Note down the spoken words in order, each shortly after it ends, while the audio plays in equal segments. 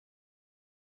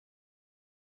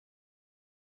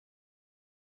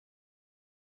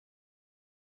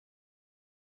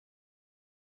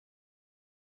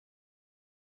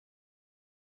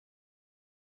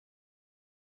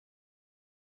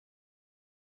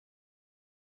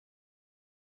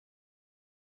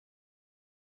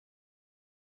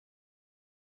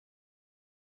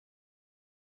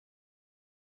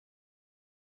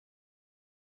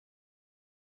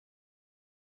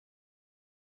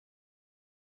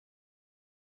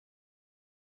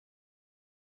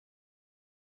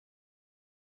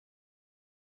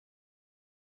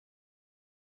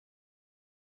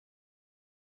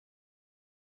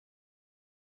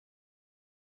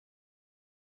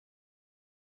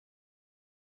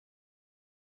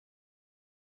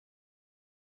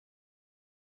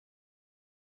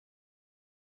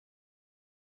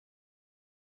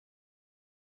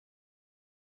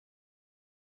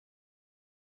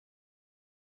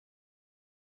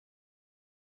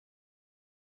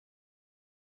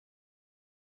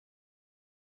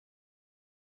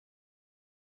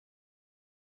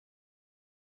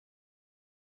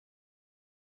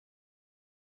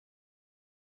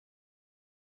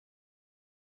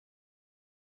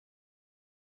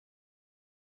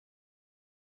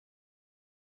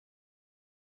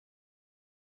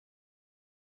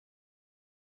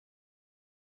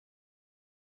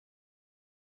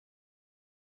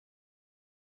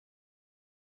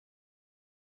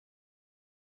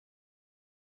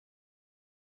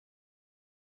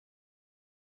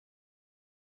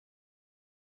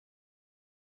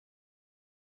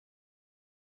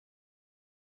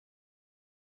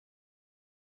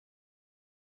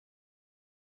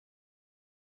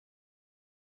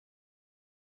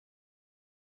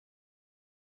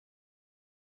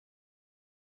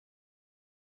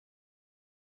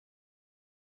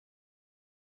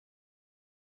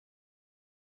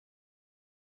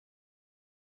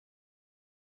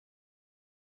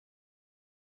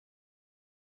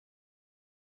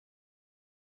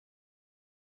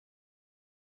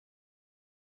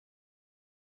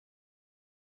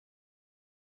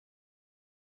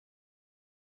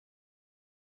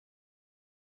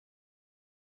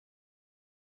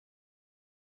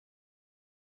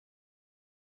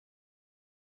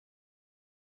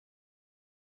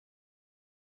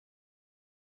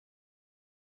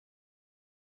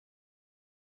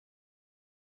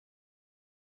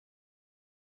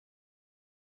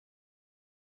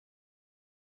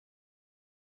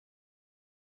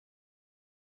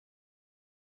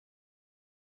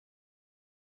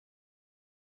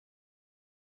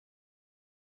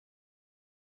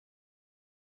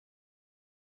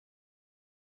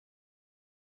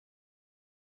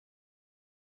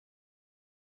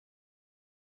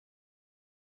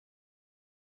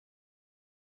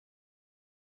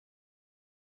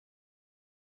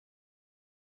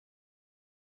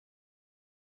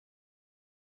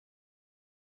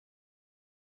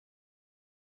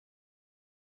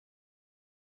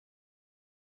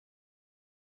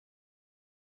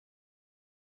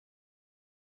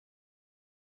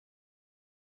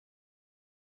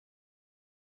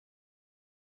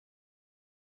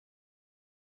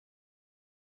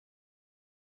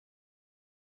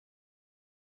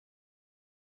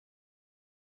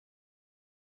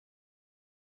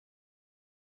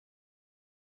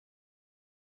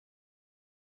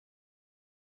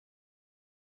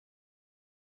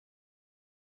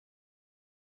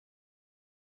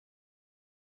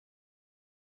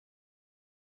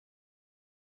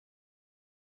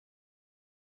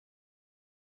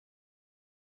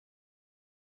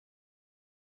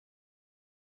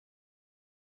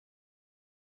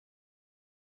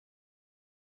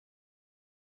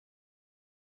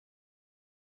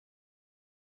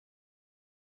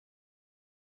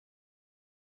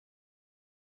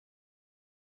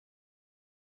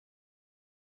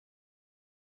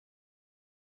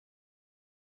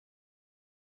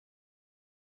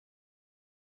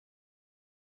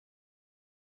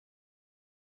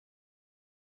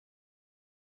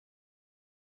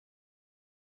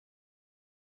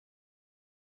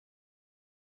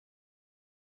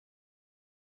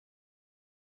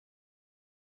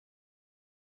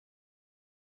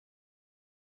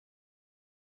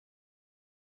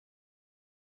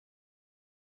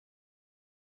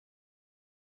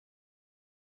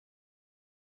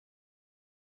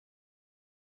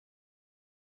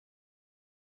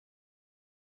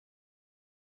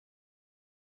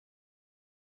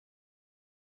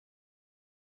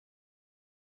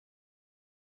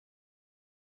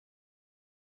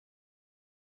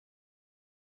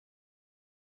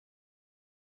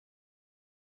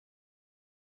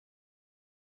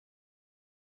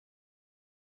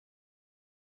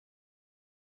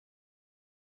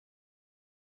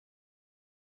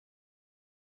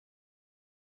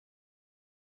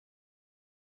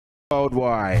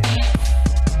Worldwide.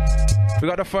 We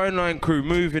got the phone line crew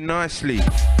moving nicely.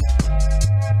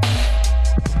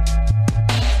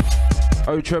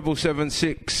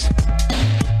 07776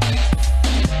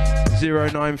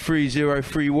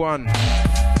 093031.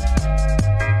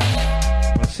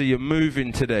 I see you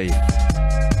moving today.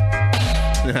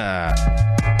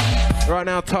 Right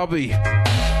now, Tubby.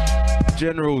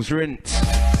 General's Rinse.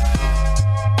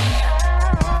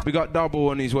 We got Double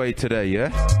on his way today, yeah?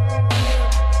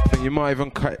 I think you might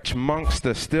even catch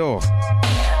Monksta still.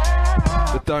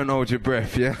 But don't hold your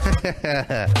breath, yeah?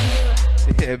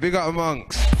 Yeah, big up the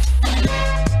monks.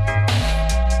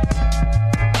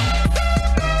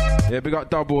 Yeah, big up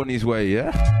Double on his way,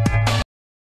 yeah?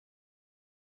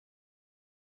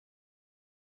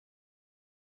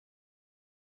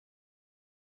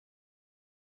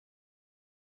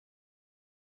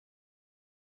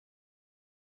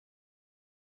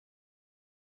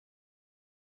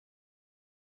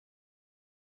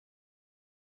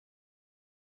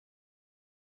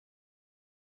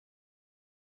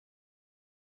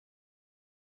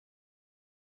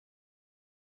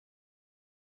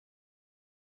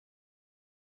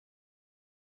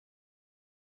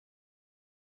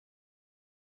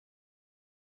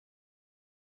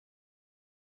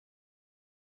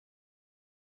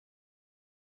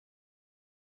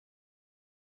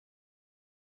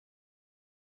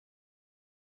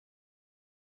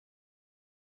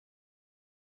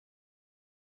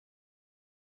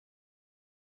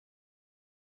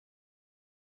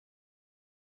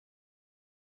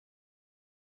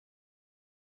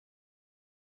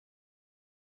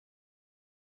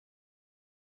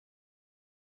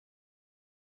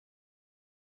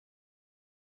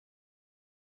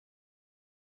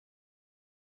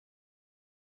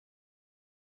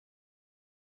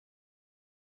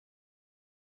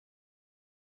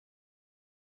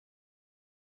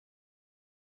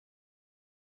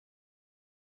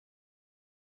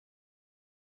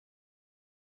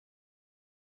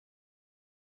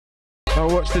 Now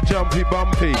watch the jumpy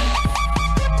bumpy.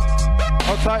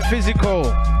 Hold tight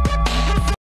physical.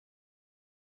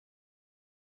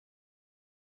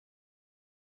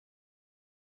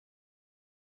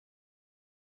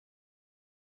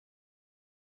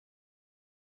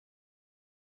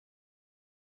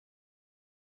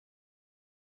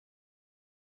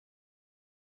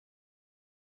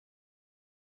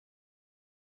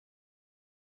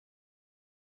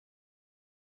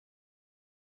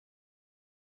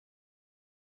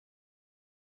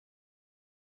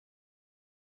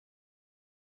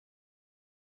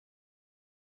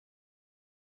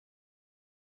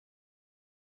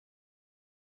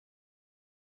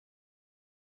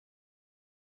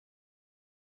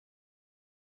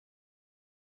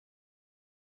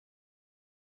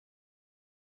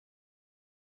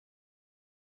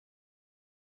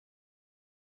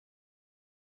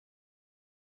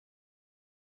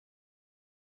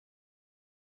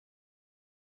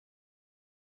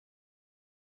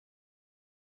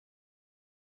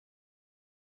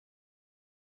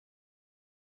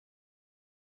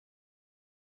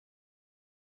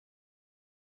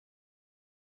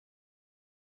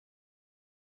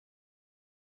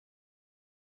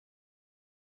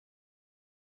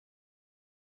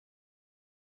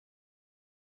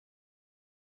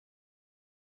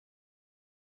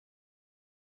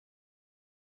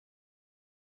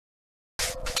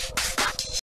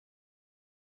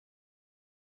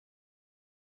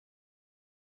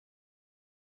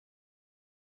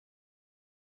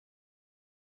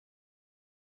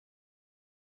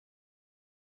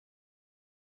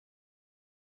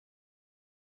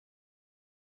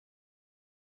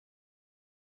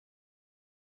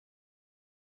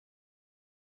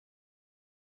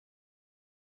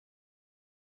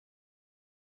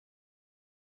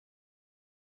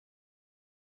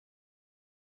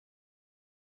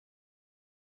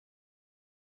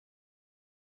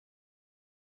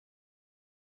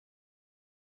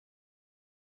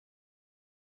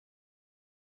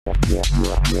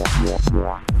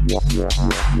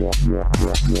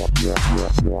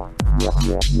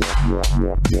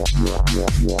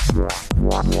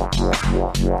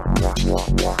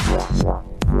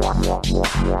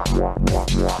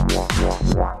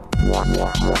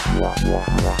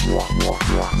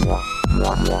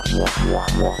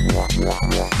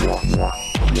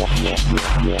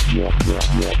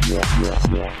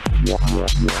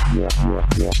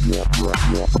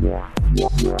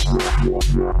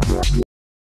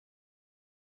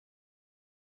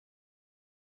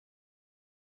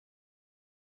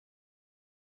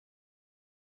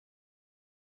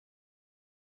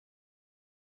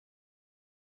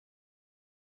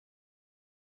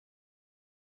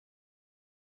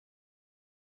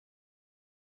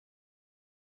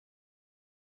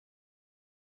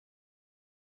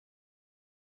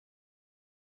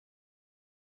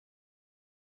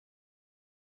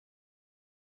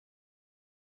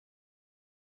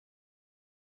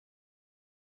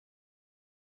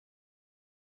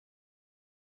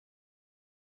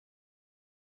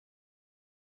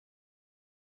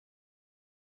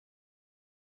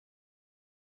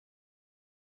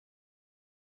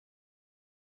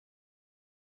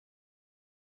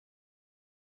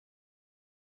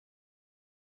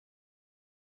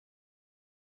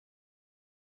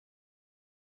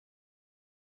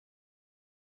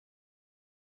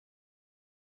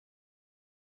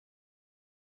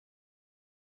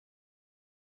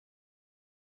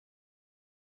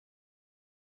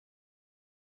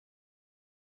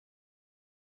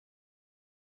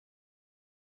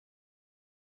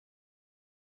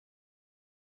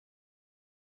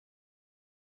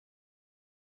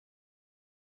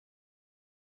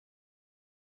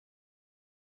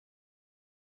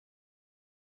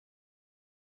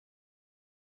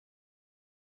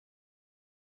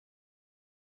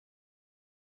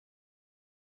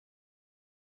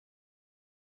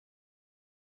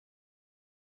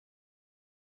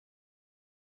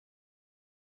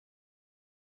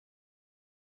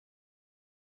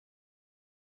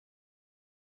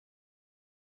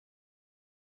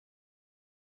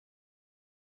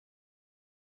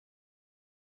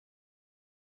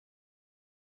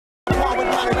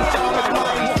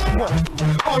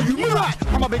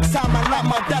 I'm a big sound man like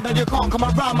my dad, and you can't come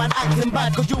around man acting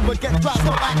bad, cause you would get dry.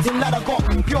 Stop acting lad, I got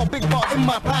pure big bar in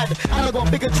my pad, and I got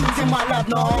bigger tunes in my lab.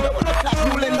 No, that's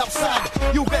you'll end up sad.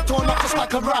 You'll get torn up just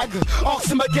like a rag.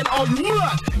 Ask him again, are you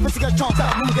mad? Let's get a chance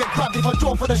that will get grabbed. If I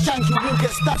draw for the shank, you will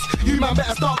get stabbed. You man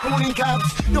better start calling cabs.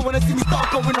 Don't wanna see me start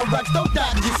going on rags. Don't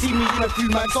dad, you see me in a few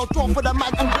mags. I'll draw for the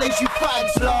mag and blaze you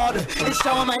fags. Lord, it's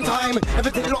shower man time.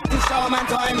 Everything locked in shower man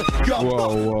time.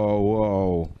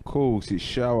 Whoa. Cool, it's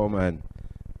shower man.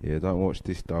 Yeah, don't watch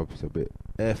this dub, it's a bit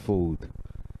air-fulled.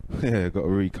 Yeah, gotta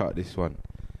recut this one.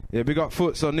 Yeah, we got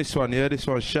foots on this one, yeah? This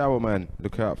one's shower man.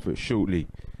 Look out for it shortly.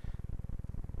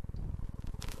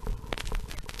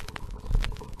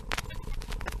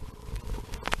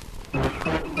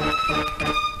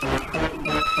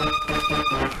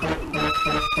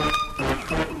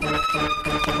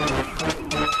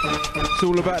 It's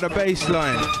all about the bass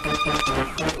line.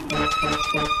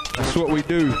 That's what we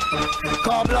do.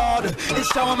 Car blood, it's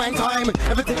shower man time.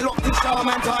 Everything locked in shower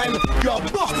man time. You're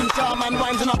busting shower man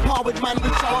rhymes, and I par with man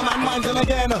with shower man minds. And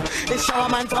again, it's shower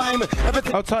man time.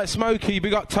 Everything. I'll type Smokey,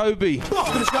 big up Toby.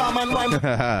 Busting shower man rhymes. with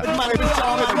man with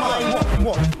shower man mind.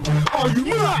 What? Are you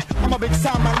mad? I'm a big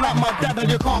sound man like my dad,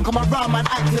 and you can't come around man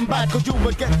acting bad, cause you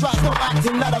would get dry. Stop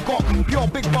acting lad, I got pure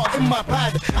big bars in my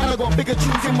pad, and I got bigger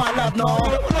tunes in my lab. No,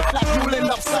 like you'll end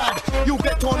up sad. You'll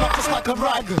get torn up just like a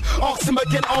rag. Ask him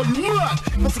again, are you mad?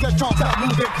 Let's get a chance that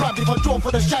will get grabbed. If I draw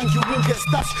for the shank, you will get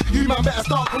stashed. You man better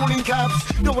start calling cabs.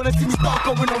 Don't wanna see me start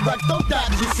going on rags. Don't dad,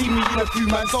 you see me in a few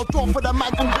mags. I'll draw for the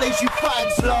mag and blaze you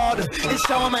fags. Lord, it's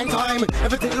shower man time.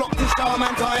 Everything locked in shower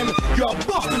man time. You're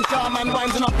busting shower man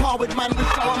rhymes, and I par with man with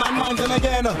shower man minds. And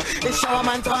again, it's shower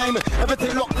man time.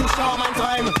 Everything locked in shower man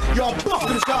time. You're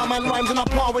busting shower man rhymes, and I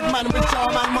par with man with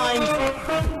shower man minds.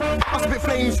 I spit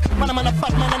flames. Man, I'm a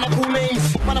bad man and I call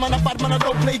names. Man, I'm a bad man, I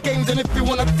don't play games. And if you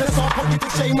wanna test, I'll put you to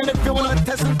shame. And if you wanna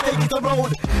test and take the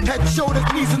road, head, shoulders,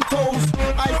 knees and toes,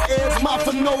 eyes, ears, mouth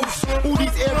and nose. All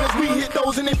these areas we hit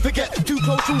those, and if you get too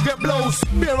close, you'll get blows.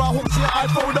 Beer our hooks, your eye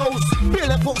photos. Beer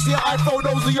left hooks, your eye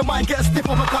photos, or you might get a stiff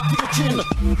of a cut to your chin,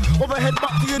 or a head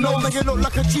back to your nose, and you look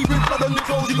like a cheap with blood on your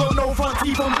clothes. You got no front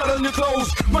teeth and blood on your clothes.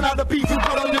 Run out the beef with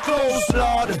blood on your clothes.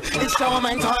 Lord, it's shower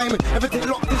man time. Everything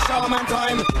locked in shower man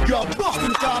time. You're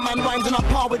busting shower man rhymes, and I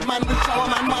par with man with shower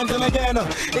man minds. And again,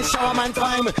 it's shower man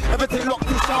time. Everything locked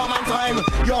in shower man time.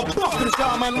 You're busting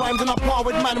shower man rhymes, and I par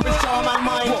with man with shower man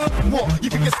minds. What? You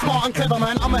think you're smart and clever,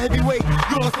 man? I'm a heavyweight,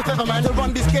 you're a forever man. To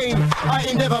run this game, I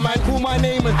ain't never man. Call my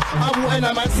name and I will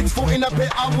enter man. 6 foot in a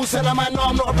pit, I will sell a man. No,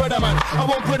 I'm not a brother man. I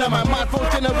won't brother man. My phone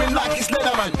generating like it's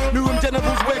leather man. Newham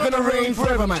generals, we're gonna reign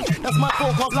forever man. That's my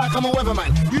forecast like I'm a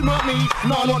weatherman. You know me?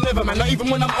 No, I'm not never man. Not even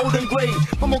when I'm old and grey.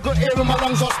 I'm got air in my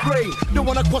lungs, I'll spray. Don't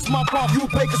wanna cross my path, you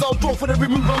pay, cause I'll draw for the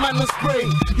remover man and spray.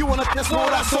 You wanna test, no,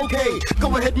 that's okay.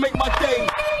 Go ahead, make my day.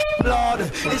 Lord,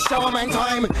 it's shower man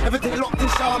time. Everything locked in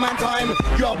shower man time.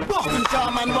 You're busting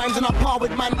shower man rhymes, and I par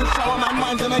with man with shower man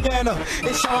minds. And again,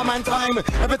 it's shower man time.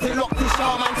 Everything locked in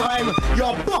shower man time.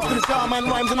 You're busting shower man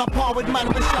rhymes, and I par with man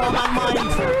with shower man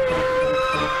minds.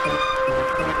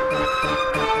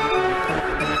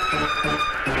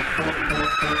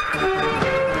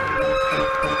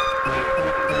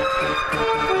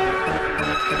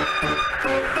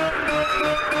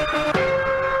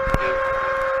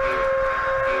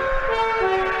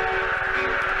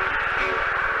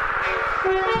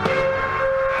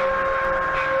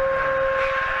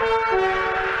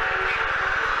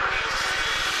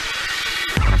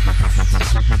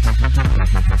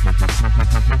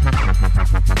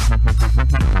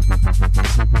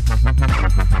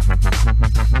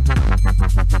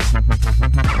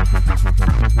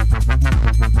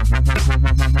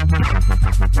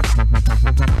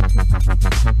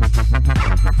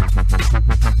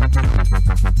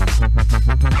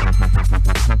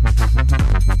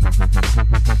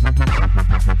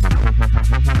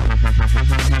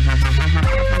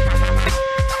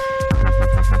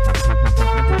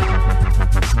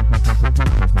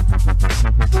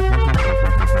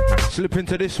 Slip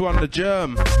into this one, the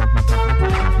germ.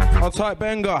 I'll type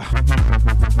banger.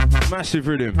 Massive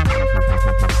rhythm.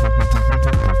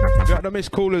 Got the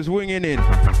missed callers winging in.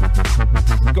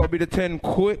 Gotta be the 10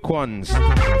 quick ones.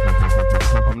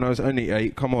 I know it's only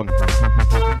 8, come on.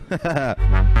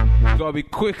 Gotta be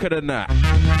quicker than that.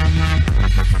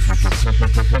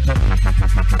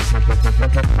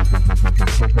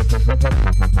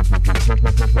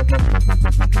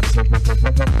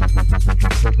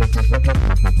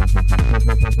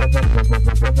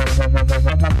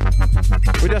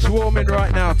 We're just warming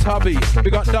right now, Tubby.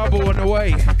 We got double on the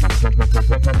way.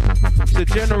 It's the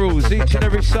Generals each and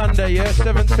every Sunday, yeah?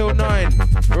 7 till 9.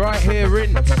 Right here,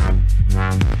 Rinse.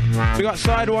 We got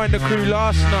Sidewinder crew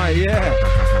last night, yeah.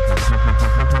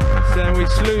 Saying we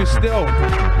slew still.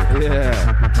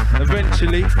 Yeah.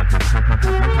 Eventually.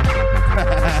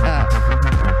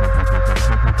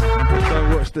 Don't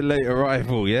watch the late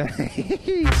arrival, yeah?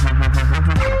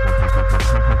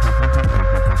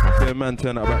 Yeah, man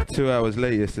turned up about 2 hours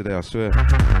late yesterday, I swear.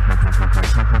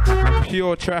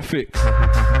 Pure traffic.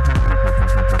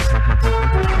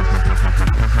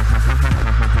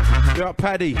 You up,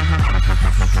 Paddy?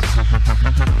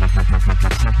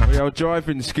 We are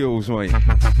driving skills, mate.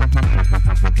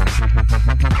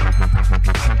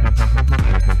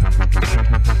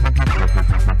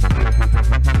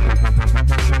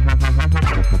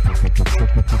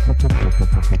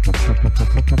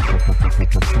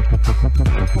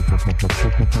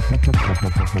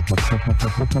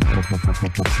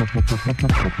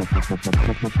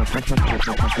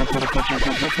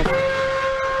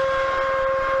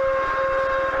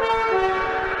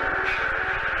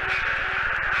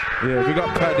 Yeah, we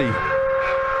got Paddy.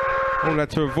 All had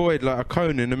to avoid like a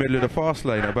cone in the middle of the fast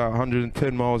lane at about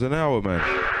 110 miles an hour, man.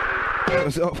 That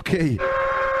was off key.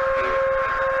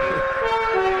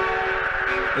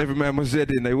 Every man was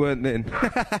Z-ing, they weren't in.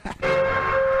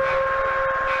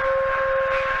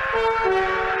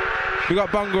 We got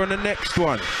Bunga on the next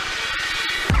one.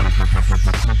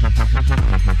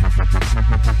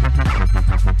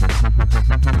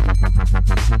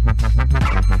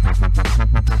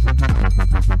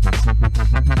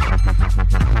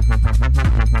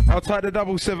 I'll take the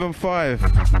 775.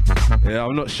 Yeah,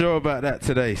 I'm not sure about that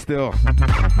today still.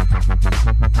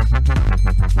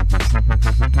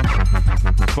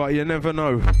 But you never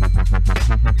know.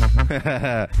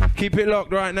 Keep it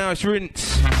locked right now, it's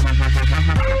Rinse.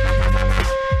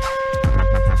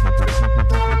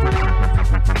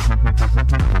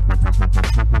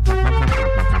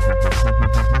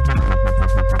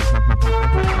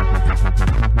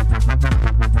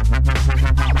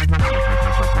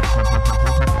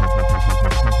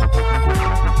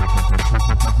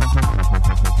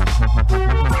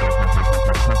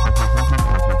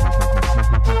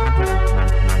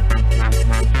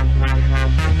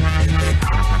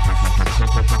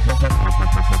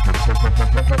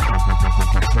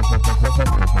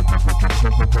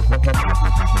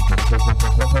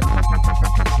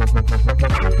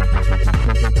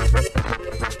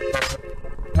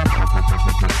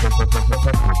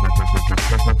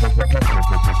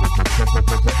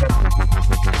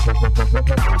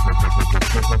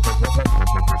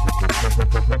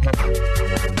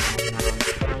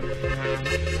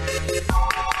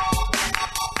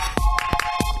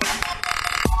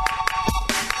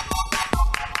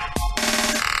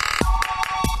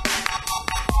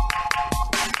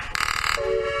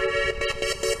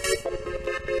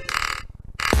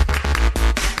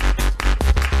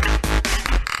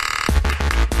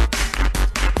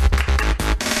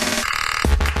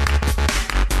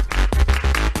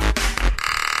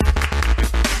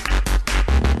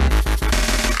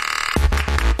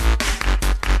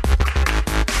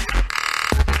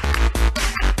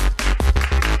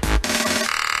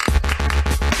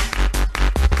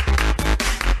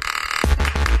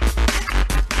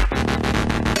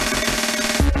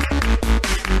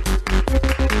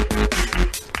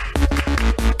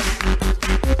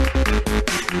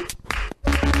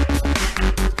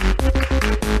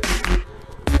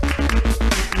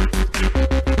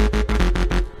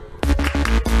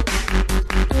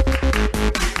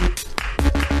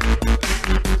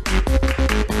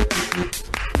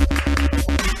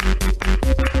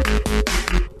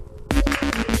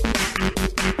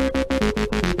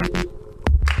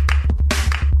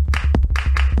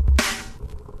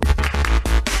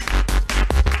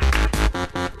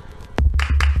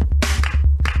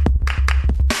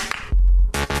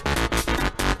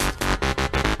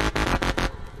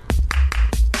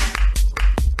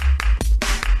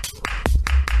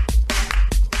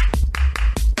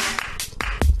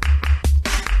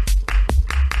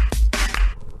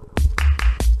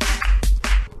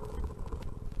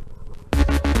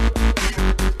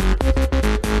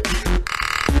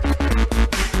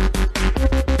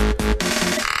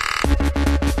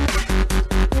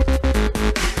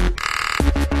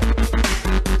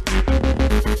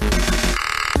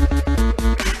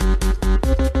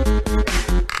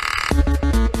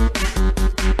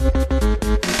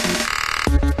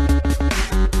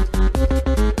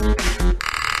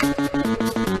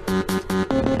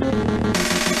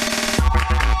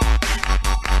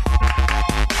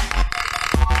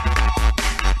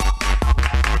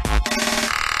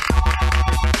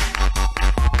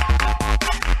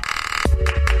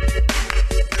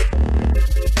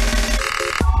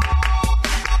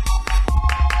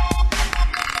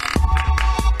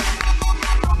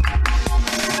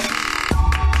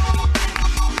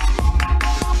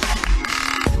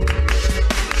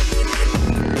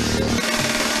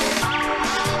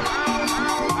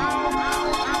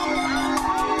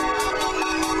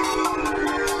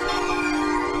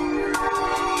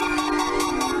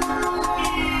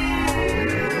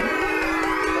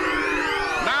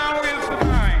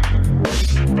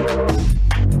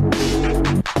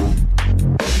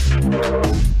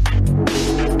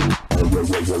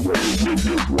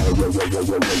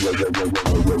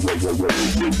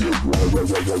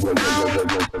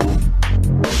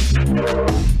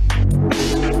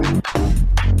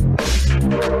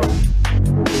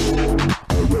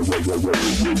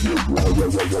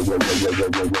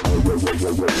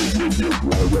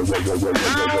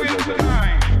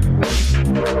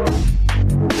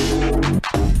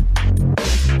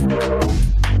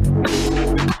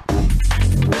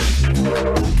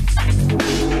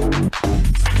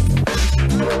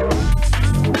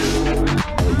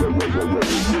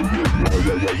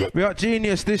 We got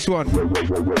Genius, this one.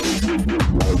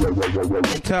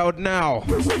 Entitled Now.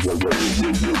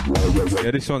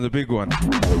 Yeah, this one's a big one.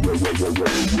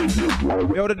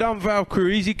 Yo, the Dumb Valve crew,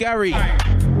 Easy Gary.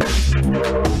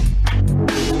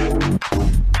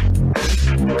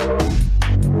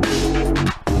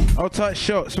 All tight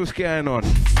shots, what's going on?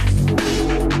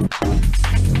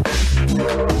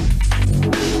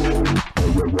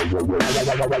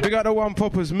 We got the One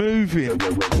Poppers moving.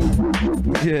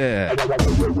 Yeah.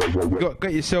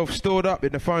 Get yourself stored up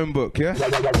in the phone book, yeah?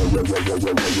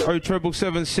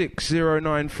 07776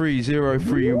 093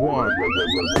 031.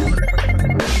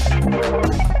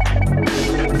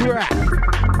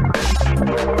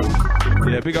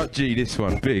 Yeah, big up G, this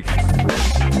one, big.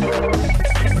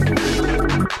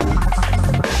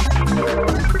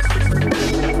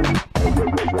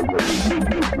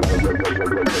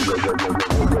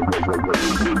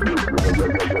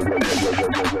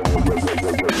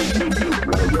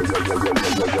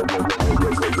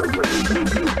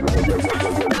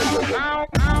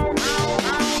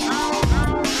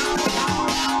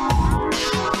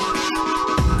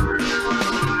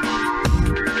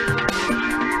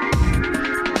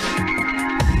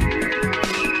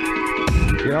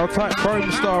 Yeah, I'll type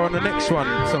Chrome Star on the next one,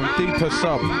 some deeper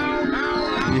sub.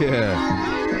 Yeah.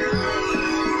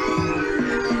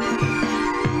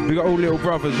 We got all little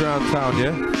brothers around town,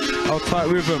 yeah? I'll type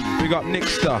Rhythm, we got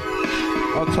Monksta.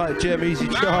 I'll type Jem, Easy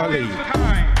Charlie.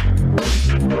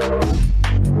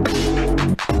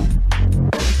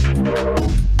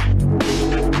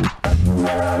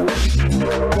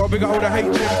 Well, we got all the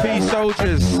HMP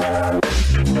soldiers.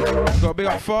 Got big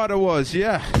up Father was,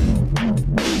 yeah.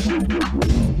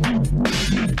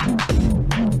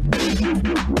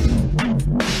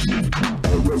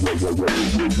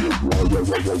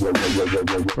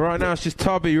 Right now it's just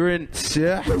Tubby Rinse,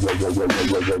 yeah?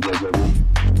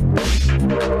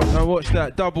 Now watch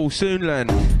that double soon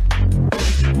land.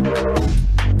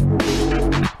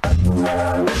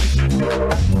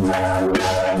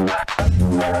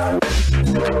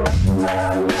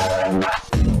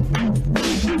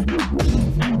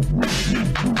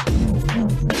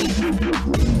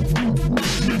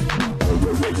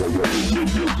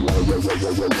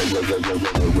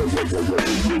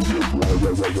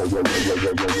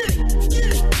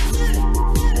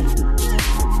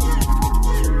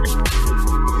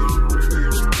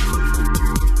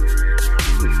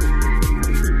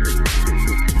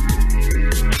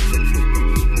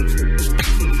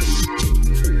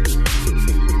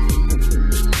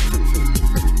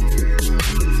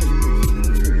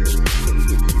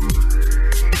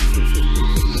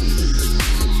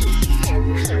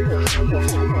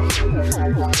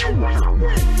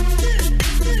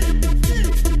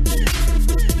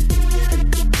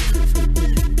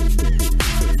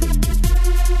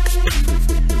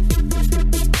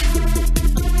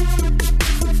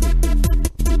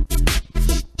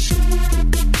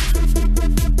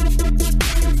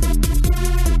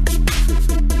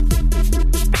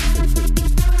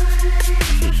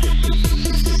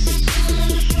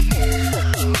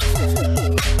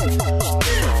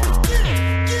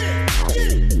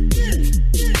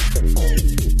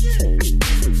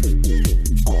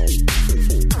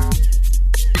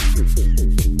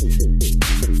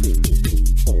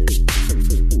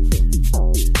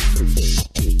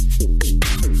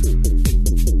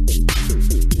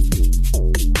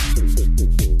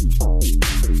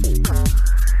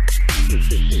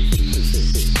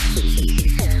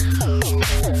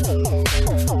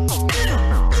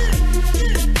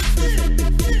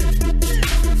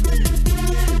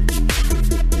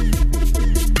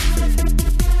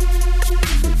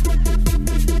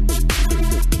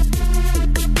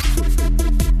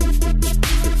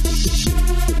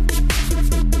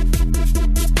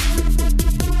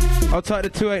 I'll type the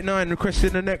 289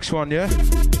 requesting the next one, yeah?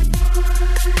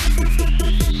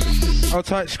 I'll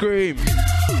type Scream.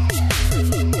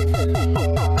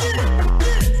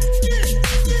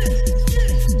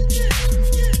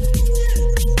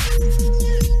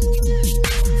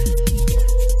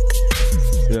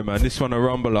 Yeah man, this one a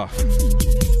rumbler.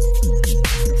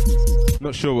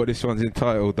 Not sure what this one's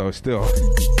entitled though, still.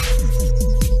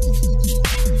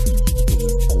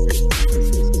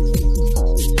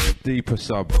 Deeper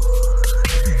sub.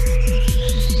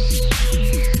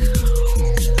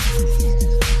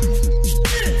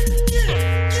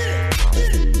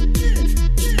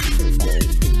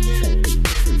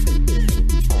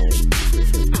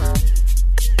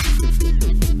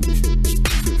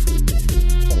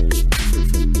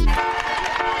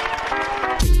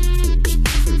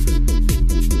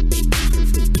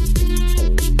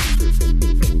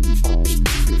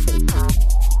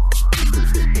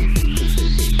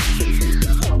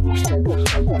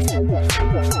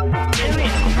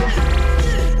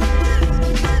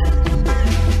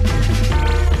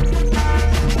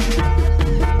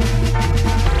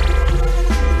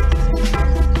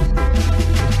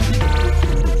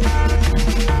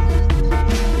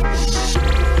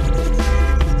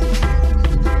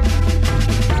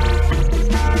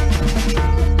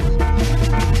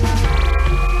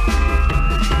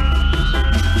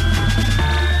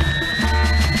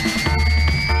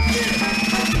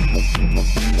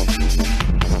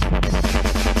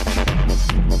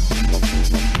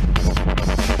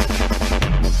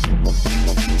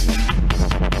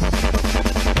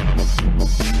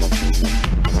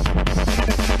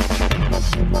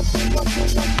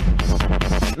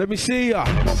 Let me see ya.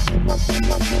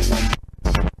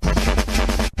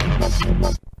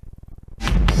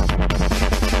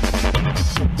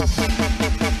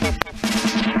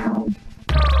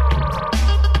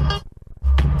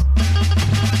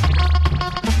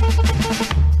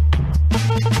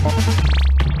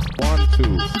 One,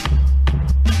 two.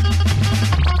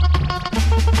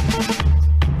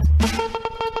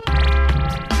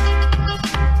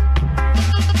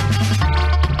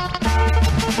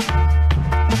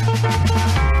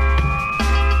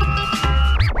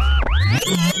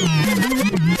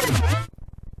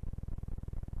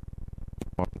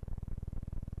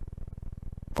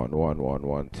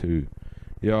 One, two.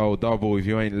 Yo, double, if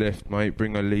you ain't left, mate,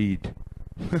 bring a lead.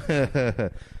 Yeah,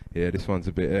 this one's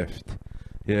a bit effed.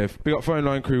 Yeah, big up phone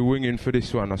line crew winging for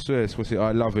this one. I swear, it's what's it?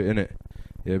 I love it, innit?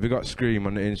 Yeah, big up Scream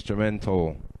on the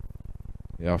instrumental.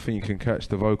 Yeah, I think you can catch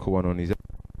the vocal one on his.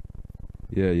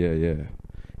 Yeah,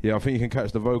 I think you can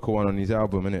catch the vocal one on his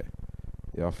album, innit?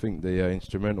 Yeah, I think the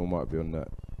instrumental might be on that.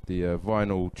 The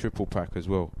vinyl triple pack as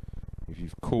well. If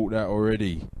you've caught that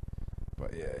already.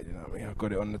 But yeah, you know what I mean? I've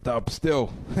got it on the dub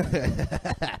still.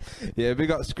 Yeah, big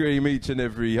up Scream each and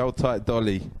every. Hold tight,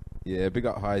 Dolly. Yeah, big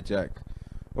up Hijack.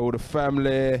 All the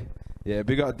family. Yeah,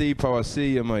 big up Depot. I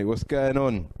see you, mate. What's going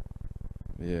on?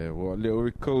 Yeah, what, a little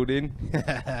recording?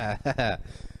 Yeah,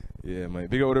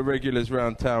 mate. Big up all the regulars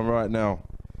round town right now.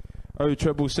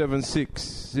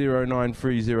 07776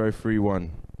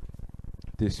 093031.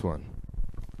 This one.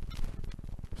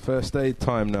 First aid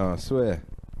time now, I swear.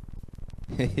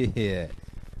 Yeah.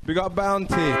 We got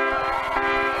Bounty. Right,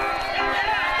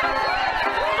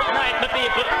 my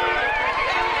people.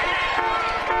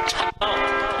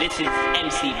 Oh, this is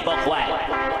MC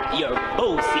Buckwild, your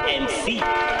bossy MC.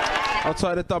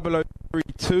 Outside the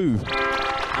 0032.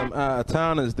 Some out of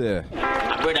towners there.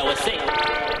 My brother was sick.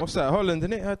 What's that? Holland,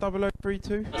 isn't it?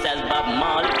 0032? That's Bob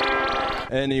Marley.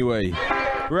 Anyway,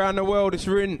 around the world it's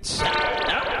Rinse.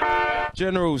 Huh?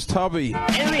 Generals, Tubby.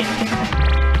 Anyway.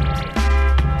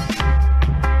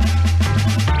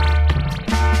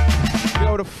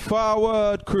 The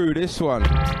Forward crew, this one.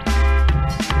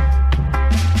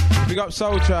 Big up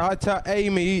Soldier, hi to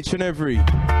Amy each and every. We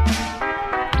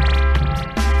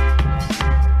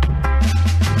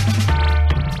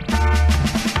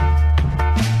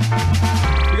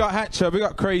got Hatcher, we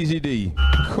got Crazy D.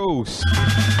 Of course.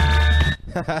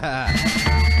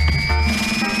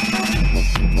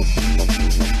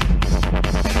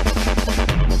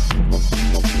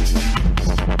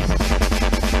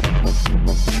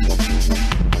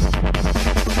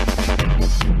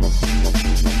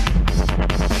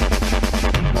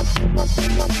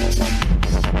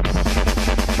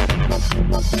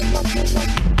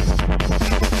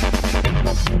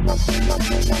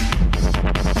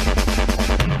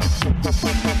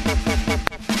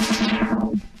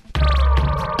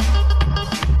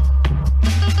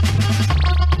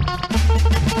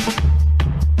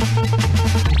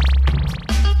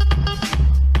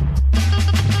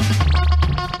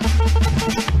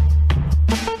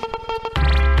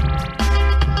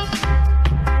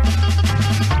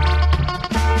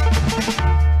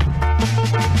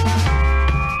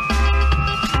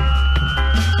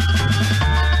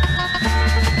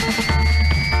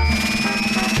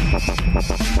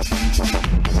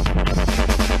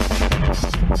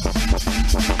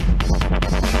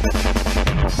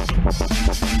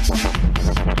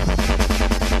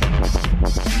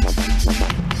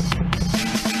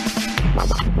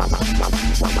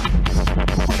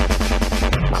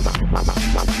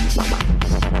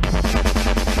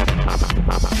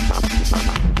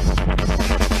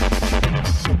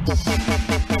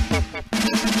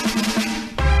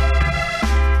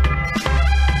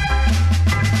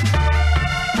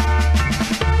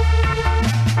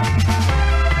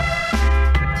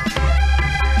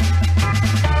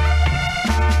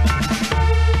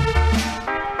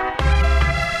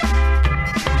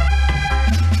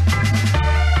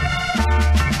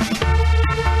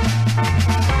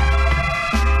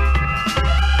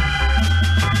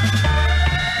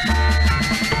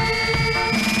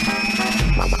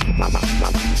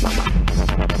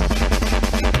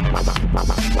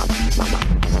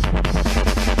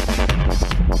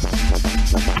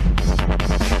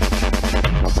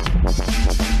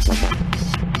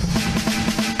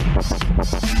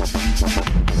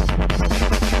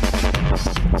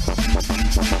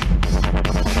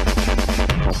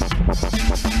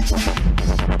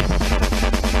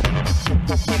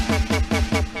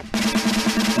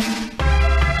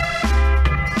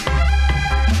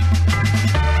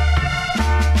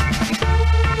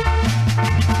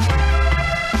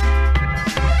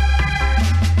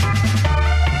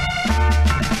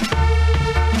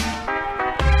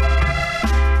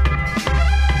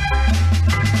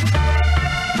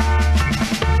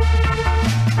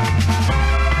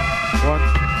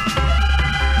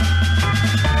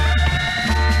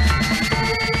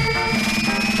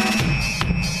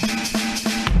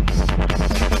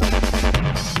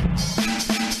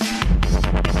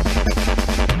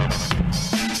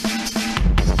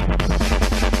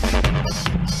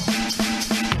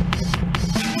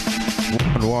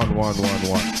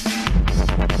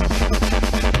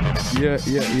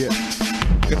 Yeah.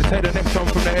 Gonna take the next one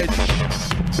from the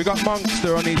edge. We got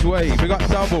Monksta on his way. We got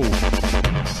Double.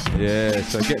 Yeah,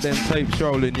 so get them tapes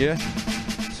rolling, yeah?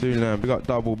 Soon, we got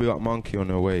Double, we got Monkey on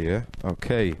the way, yeah?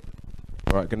 Okay.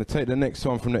 Alright, gonna take the next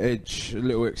one from the edge. A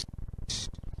little I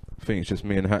think it's just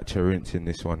me and Hatcher rinsing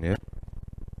this one, yeah?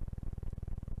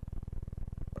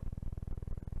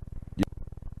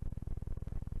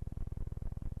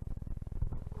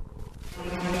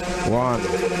 One.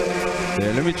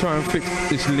 Yeah, let me try and fix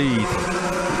this lead.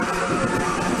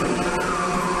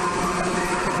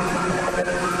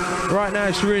 Right now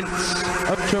it's Rinse,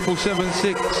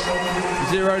 777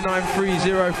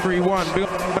 093031. Big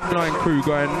up line crew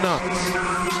going nuts.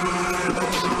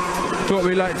 It's what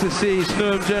we like to see,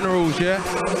 Newham Generals, yeah?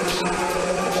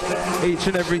 Each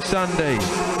and every Sunday.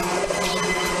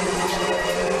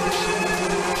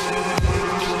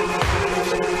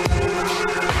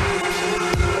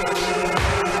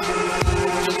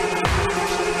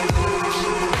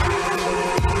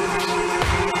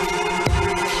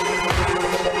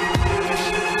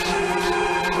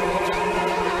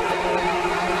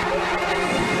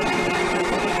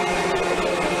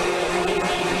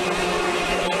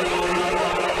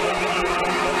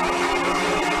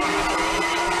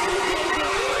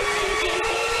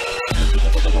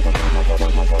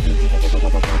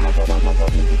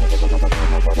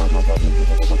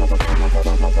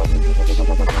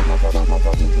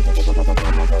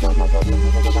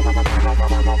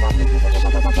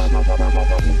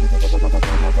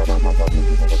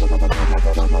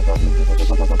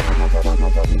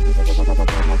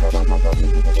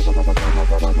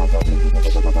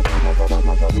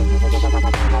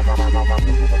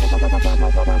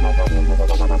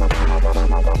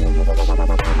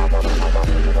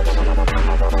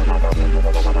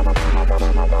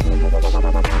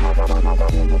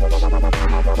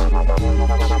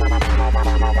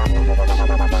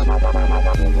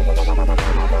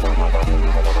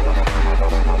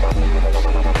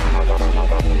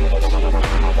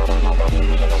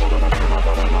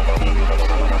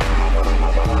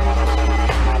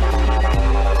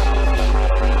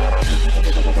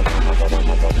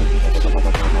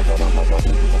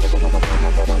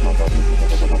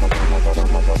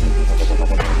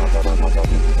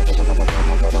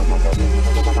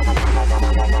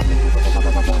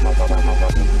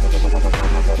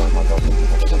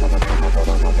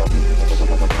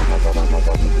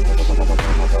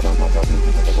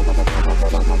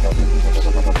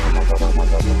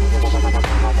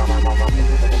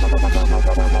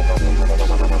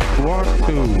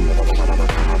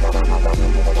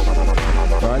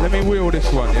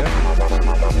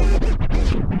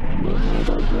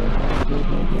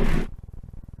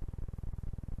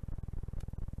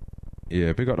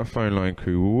 Yeah, we got the phone line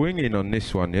crew winging on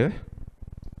this one, yeah?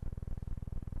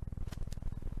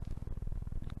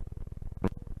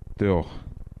 Still.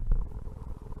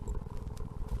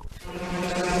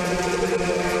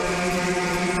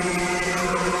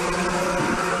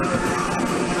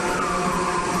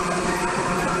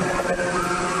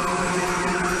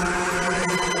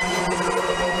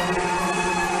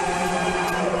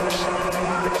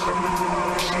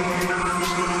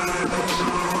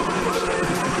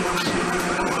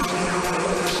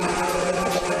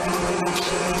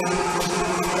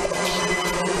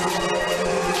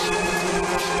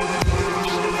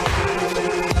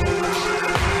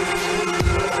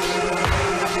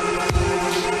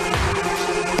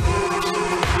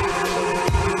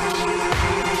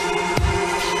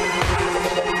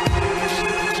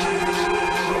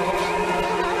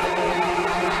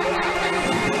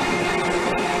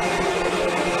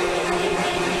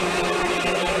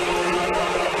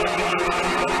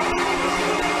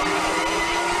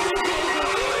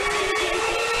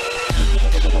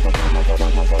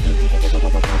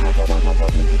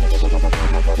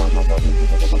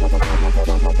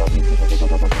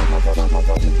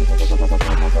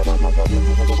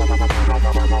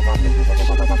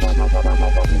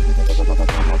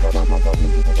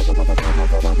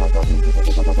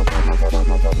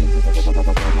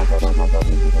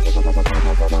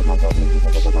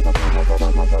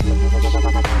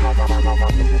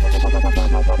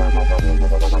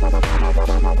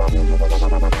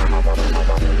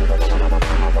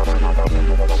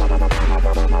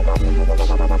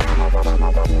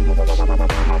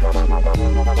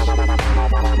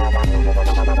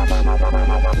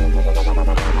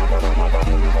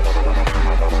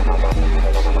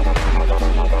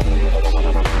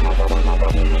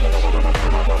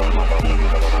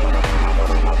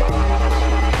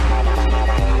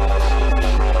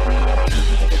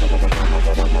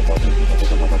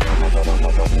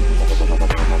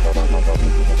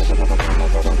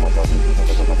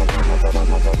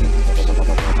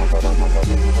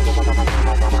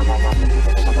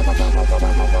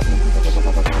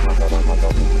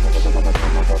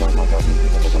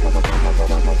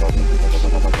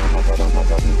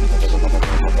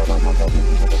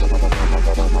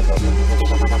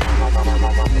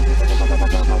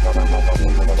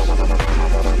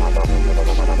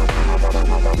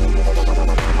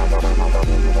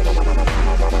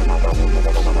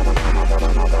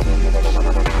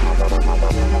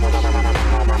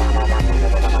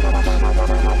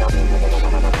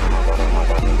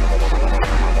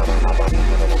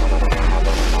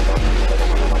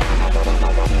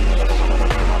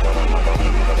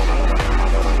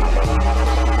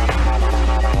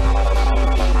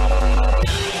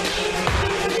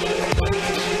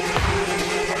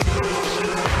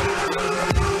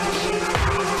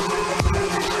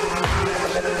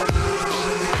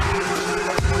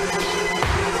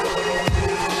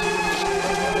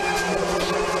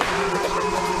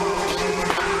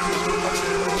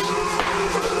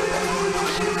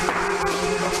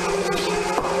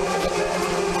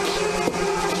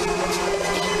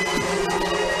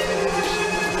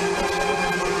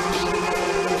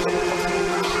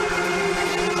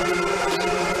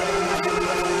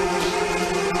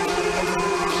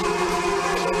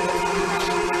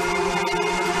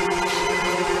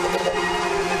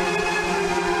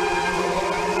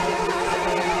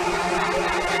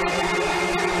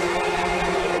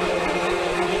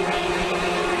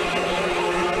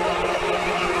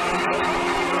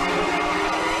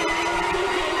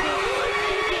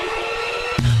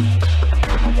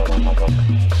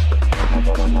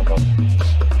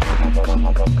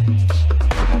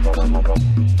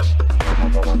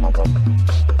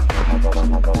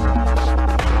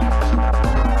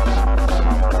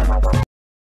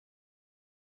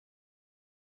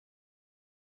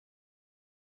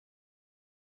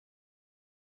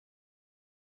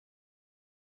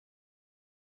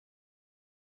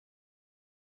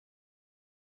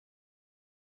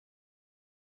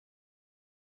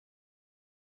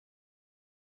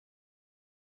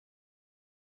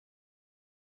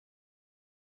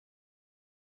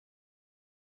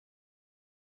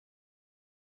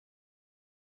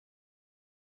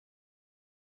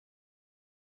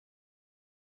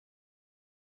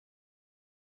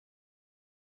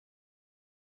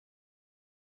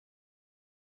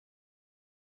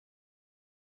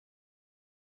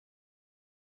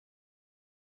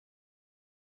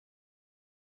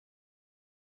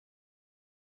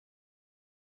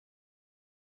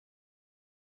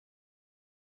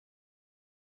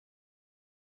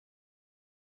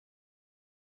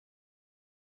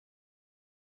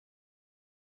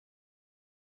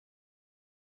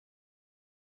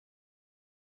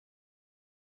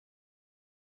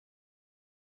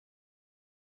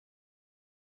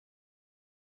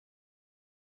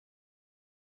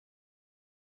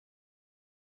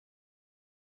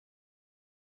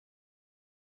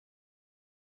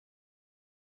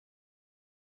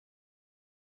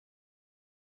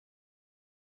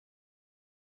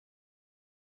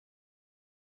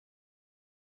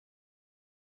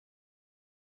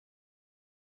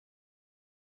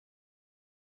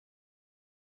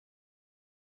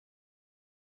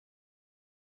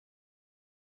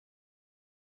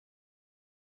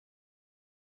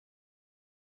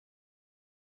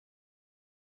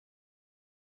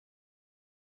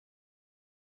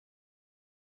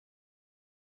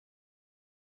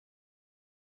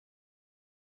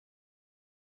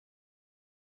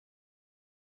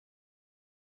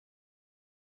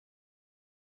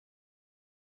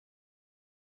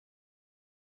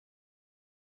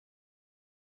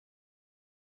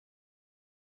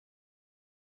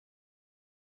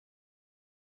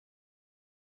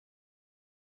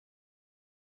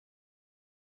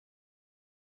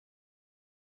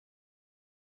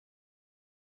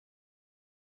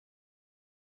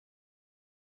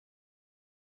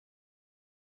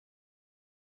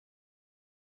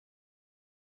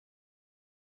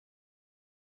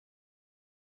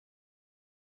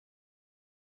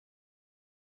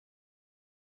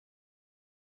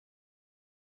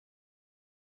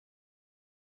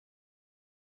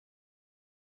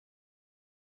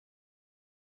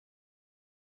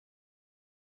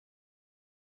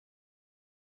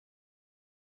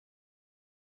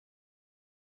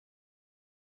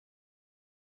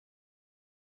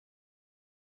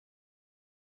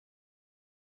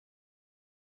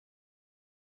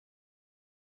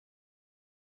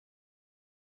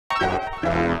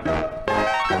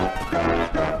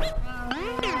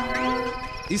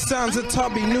 These sounds of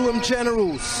Tubby, Newham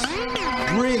Generals,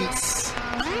 Rinse.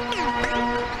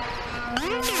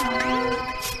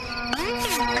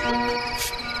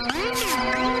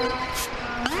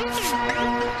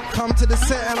 Come to the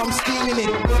set and I'm stealing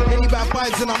it. Any bad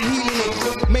vibes and I'm healing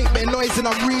it. Make bad noise and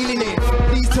I'm reeling it.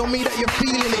 Please tell me that you're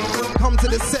feeling it. Come to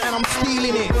the set and I'm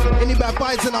stealing it. Any bad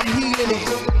vibes and I'm healing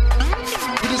it.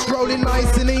 You're just rolling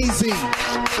nice and easy.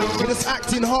 You're just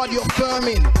acting hard, you're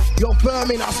firming. You're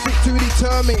firming, I stick to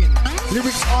determine.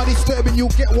 Lyrics are disturbing,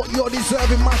 you'll get what you're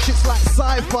deserving. My shit's like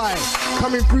sci-fi,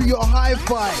 coming through your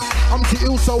hi-fi. I'm too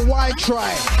ill, so why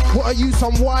try? What are you,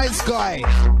 some wise guy?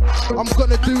 I'm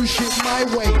gonna do shit my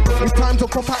way. It's time to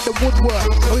pop out the woodwork.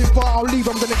 Going far, I'll leave,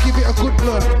 I'm gonna give it a good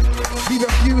look. Leave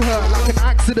a few hurt like an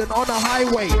accident on a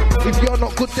highway. If you're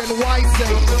not good, then why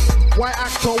say? Why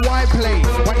act or why play?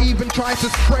 Why even try to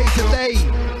spray today?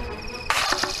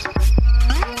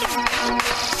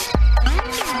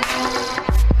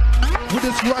 We're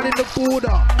just running the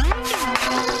border.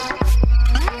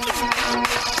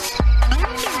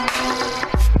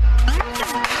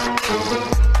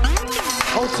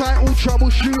 Hold tight, all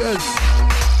troubleshooters.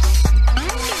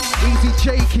 Easy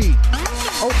Jakey.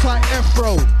 Hold tight,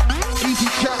 Afro. Easy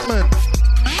Chapman.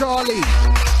 Charlie.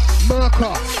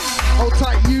 Merker. Hold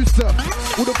tight, Yusuf.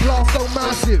 All the blast so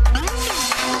massive.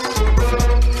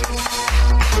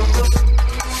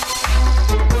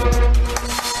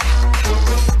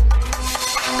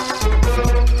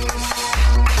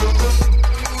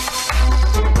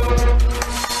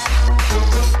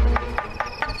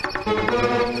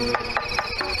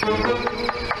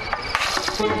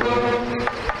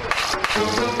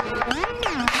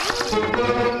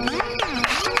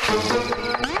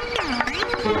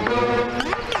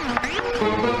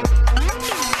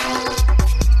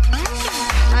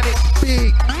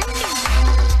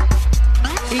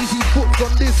 Easy Foots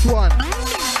on this one.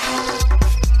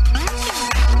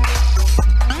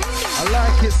 I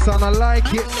like it, son, I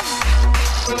like it.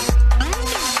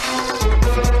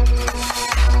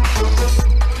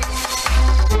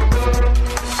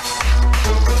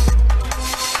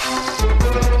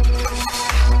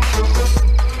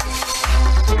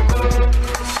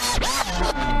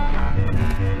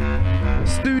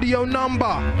 Studio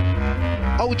number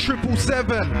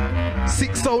 0777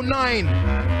 609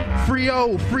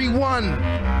 3031.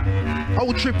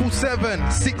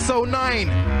 0777 609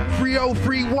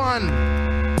 3031.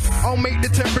 I'll make the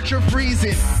temperature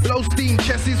freezing. Blow steam,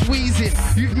 chest is wheezing.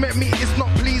 You've met me, it's not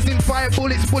pleasing. Fire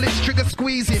bullets, trigger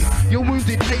squeezing. You're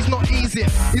wounded, pace not easing.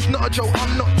 It's not a joke,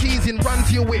 I'm not teasing. Run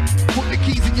to your whip, put the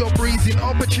keys in your breezing.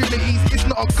 Opportunities, it's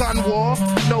not a gun war.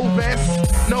 No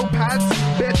vest, no pads,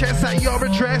 bare chest at your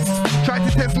address. Try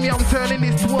to test me, I'm turning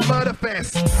this to a murder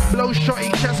fest. Blow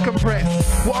shotty, chest compress.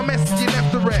 What a message you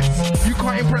left the rest. You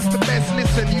can't impress the best,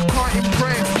 listen, you can't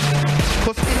impress.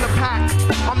 Cause in the pack,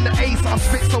 I'm the ace, I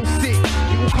spit so sick,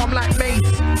 it will come like mace.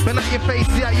 Burn out your face,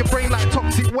 see out your brain like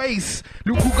toxic waste.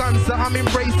 Local guns that I'm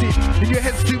embracing. In your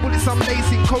head's 2 bullets I'm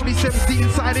lacing. Cody 17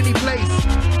 inside any place.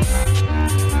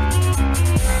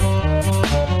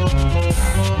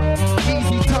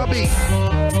 Easy Tubby.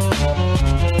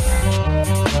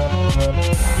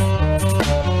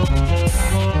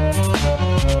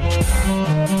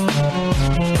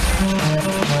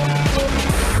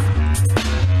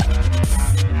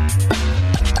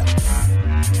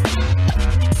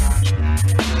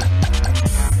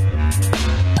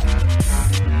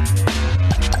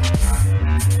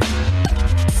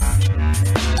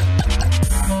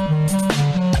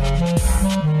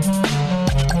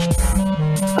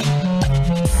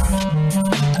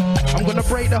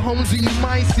 Break the homes with you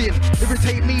micing.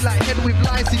 Irritate me like head with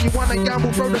lysine. You wanna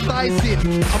gamble, throw the dice in.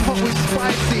 I'm hot with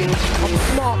spicing. I'm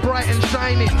smart, bright and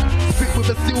shining. Spit with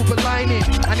a silver lining.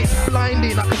 And it's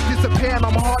blinding. I can disappear and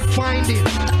I'm hard finding.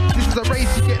 This is a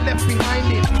race you get left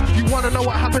behind in. If you wanna know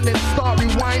what happened then start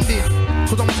rewinding.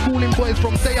 Cause I'm schooling boys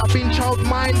from day I've been child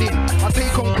minding. I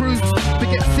take on crews to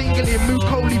get singling. Move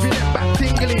cold, leaving it back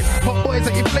tingling. Hot boys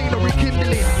at your flame are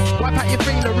rekindling. Wipe out your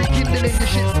vein are rekindling.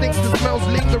 Your shit stinks, the smells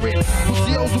lingering.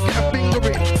 COs will get a finger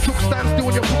in. Chook stand still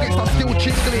in your pockets are still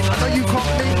jingling. I know you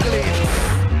can't mingle it.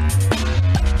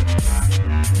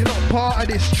 You're not part of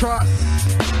this trust.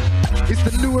 It's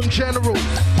the Newham Generals.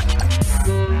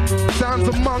 Sounds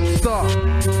of Monksta.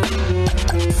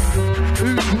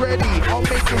 Who's ready? I'll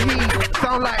make the heat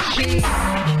sound like she.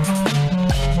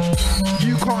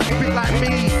 You can't spit like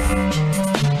me.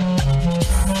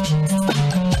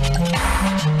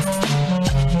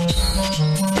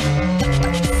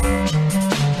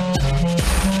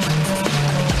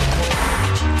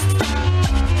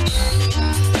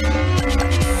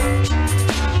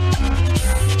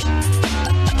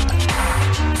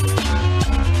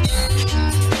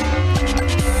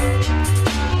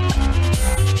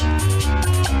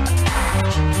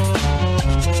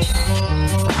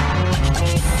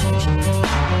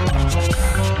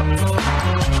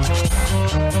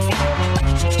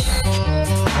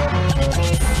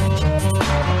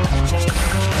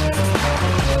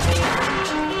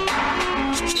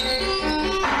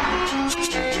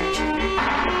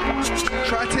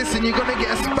 You're gonna get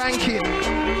a spanking.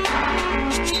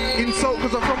 Insult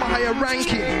cause I'm from a higher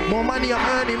ranking. More money I'm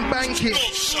earning banking.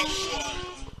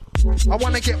 I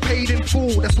wanna get paid in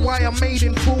full, that's why I'm made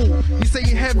in full. You say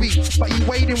you're heavy, but you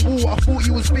weighed in wool. I thought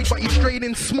you was big, but you strayed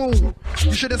in small.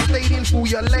 You should have stayed in full,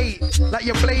 you're late, like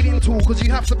your blading tool. Cause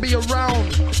you have to be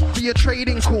around, be a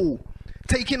trading call.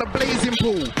 Taking a blazing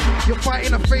pool, you're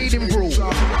fighting a fading brawl.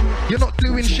 You're not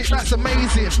doing shit, that's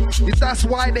amazing. That's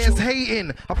why there's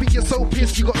hating. I think you're so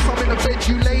pissed you got some in the bed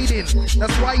you laid in.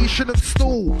 That's why you shouldn't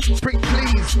stall. Prick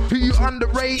please, who you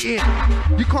underrating?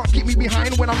 You can't keep me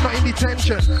behind when I'm not in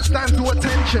detention. Stand to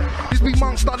attention, this be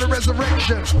Monksta the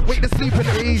resurrection. Wait to sleep in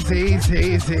it.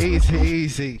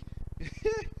 Easy.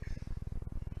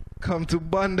 Come to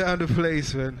bun down the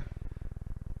place, man.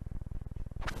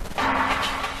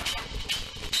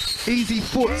 Easy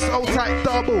Foots, old tight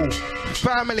double,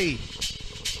 family.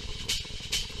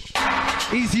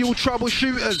 Easy all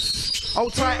troubleshooters,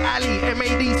 old tight alley,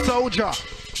 MAD soldier.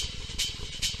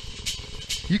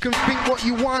 You can think what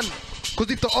you want,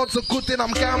 cause if the odds are good then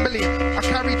I'm gambling. I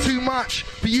carry too much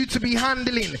for you to be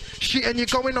handling. Shit and you're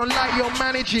going on like you're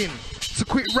managing. So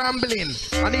quit rambling,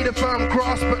 I need a firm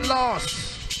grasp at last.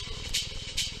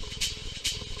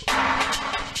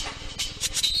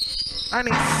 And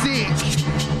it's sick.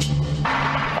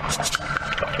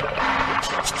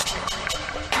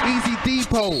 Easy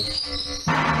Depot.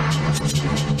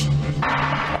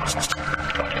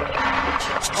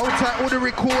 all the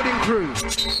recording crew.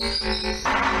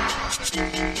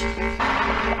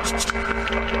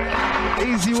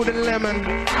 Easy with the lemon.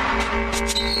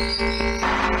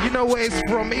 You know where it's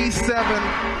from, E7.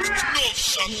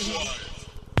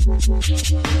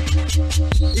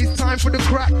 It's time for the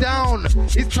crackdown.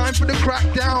 It's time for the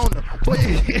crackdown. But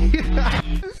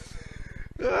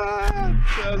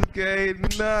just getting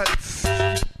nuts.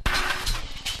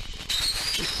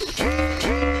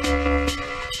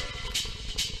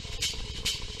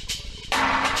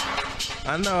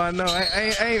 I know.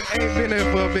 I ain't been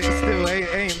there for a bit still.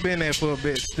 Ain't been there for a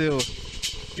bit still.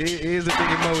 It is a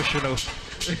bit emotional.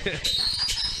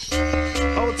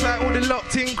 Hold tight, all the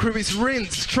locked in crew. It's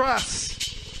Rinse,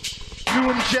 Trust,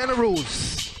 Newham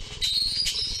Generals.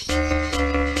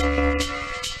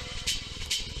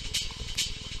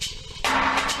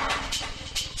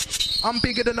 I'm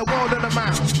bigger than the world on the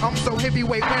map. I'm so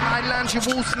heavyweight when I land, you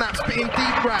all snap, spitting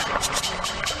deep rap.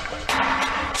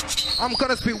 I'm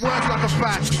gonna spit words like a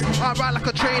fact. I ride like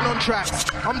a train on tracks.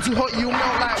 I'm too hot, you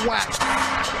melt like wax.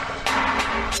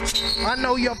 I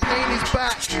know your pain is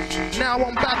back. Now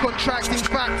I'm back on tracks. In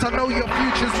fact, I know your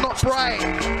future's not bright.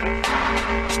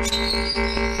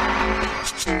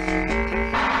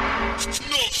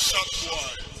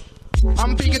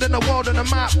 I'm bigger than the world on the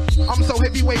map. I'm so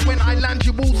heavyweight when I land,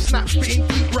 you all snap, spitting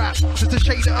deep rap. Just to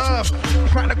shake the earth,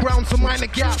 crack the ground to mine a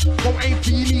gap. Won't aim for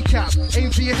your kneecap,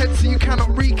 aim for your head so you cannot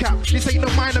recap. This ain't no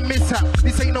minor mishap,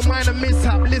 this ain't no minor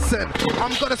mishap. Listen,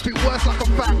 I'm gonna spit words like a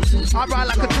fact. I ride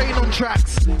like a train on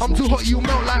tracks. I'm too hot, you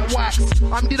melt like wax.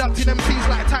 I'm deducting MCs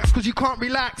like tax cause you can't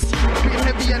relax. Spitting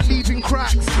heavy and leaving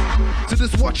cracks. So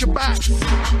just watch your backs,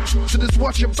 so just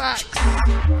watch your backs.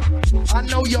 I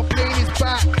know your pain is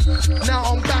back. Now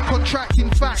I'm back on track, in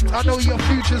fact, I know your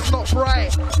future's not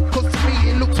bright. Cause to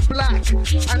me it looks black, and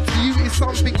to you it's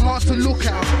something hard to look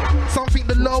at. Something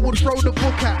the law would throw the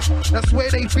book at. That's where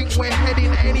they think we're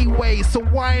heading anyway, so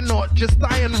why not just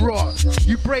die and rot?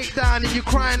 You break down and you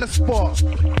cry in the spot.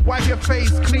 Wipe your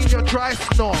face, clean your dry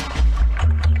snot.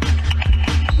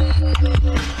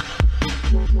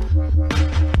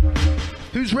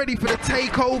 Who's ready for the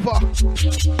takeover?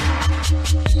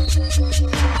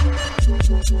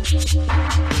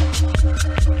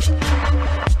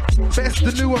 Best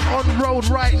the Newham on road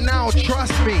right now,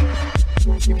 trust me.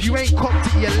 If you ain't copped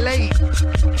it, you're late.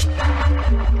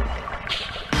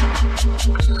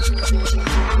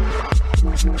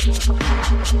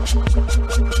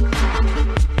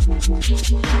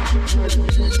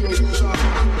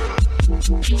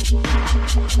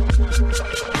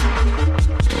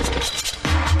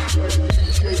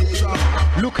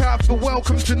 Look out for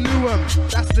Welcome to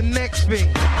Newham, that's the next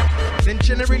thing. Then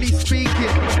generally speaking,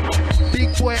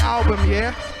 Big Boy album,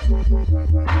 yeah?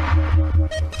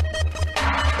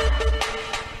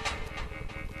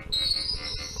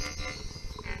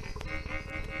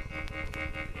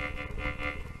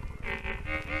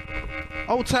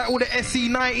 Hold tight all the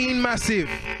SE19 massive.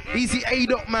 Easy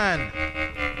A-Dot man.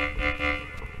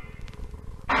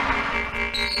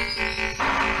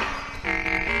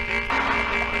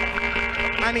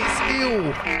 And it's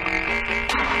ill.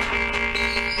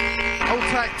 Hold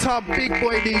tight Tub, Big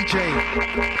Boy DJ.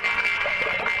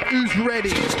 Who's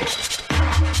ready?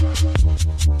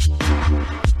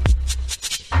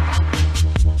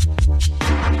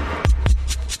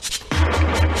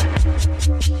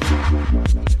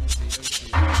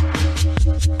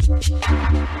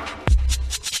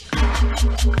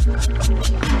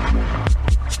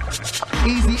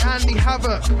 Easy Andy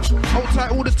Havoc. Hold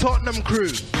tight all the Tottenham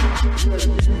crew.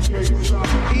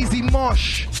 Easy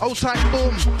Mosh. Hold tight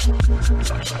Boom.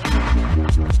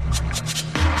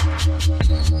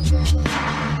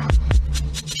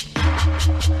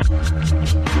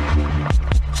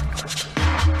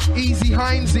 Easy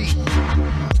Heinzie.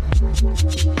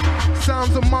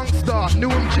 Sounds of Monksta.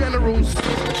 Newham Generals.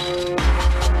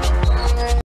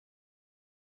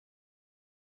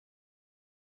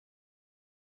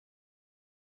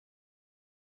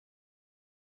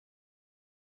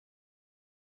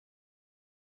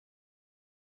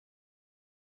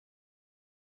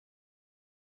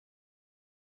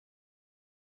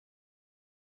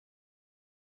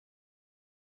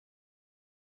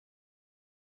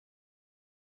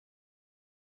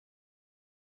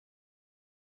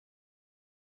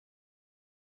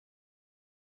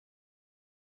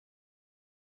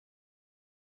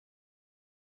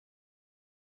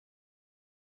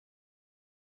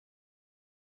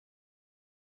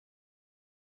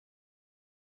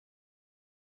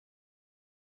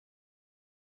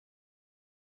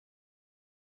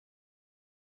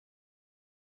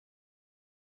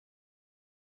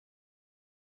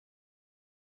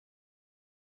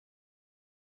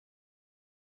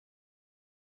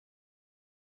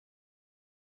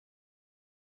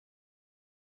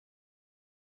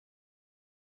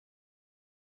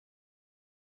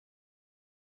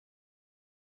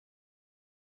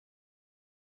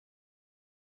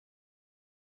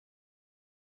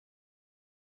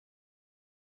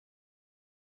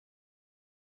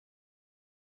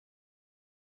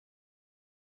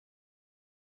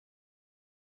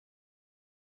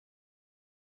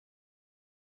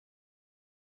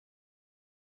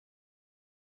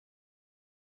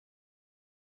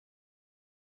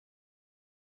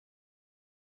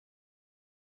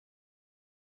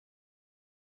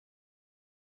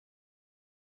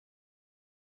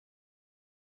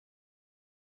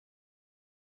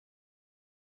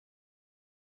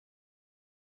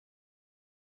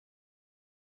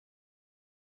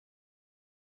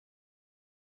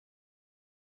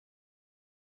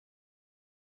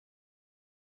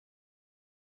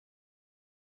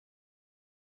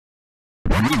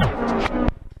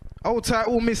 Hold tight,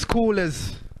 all Miss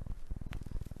Callers.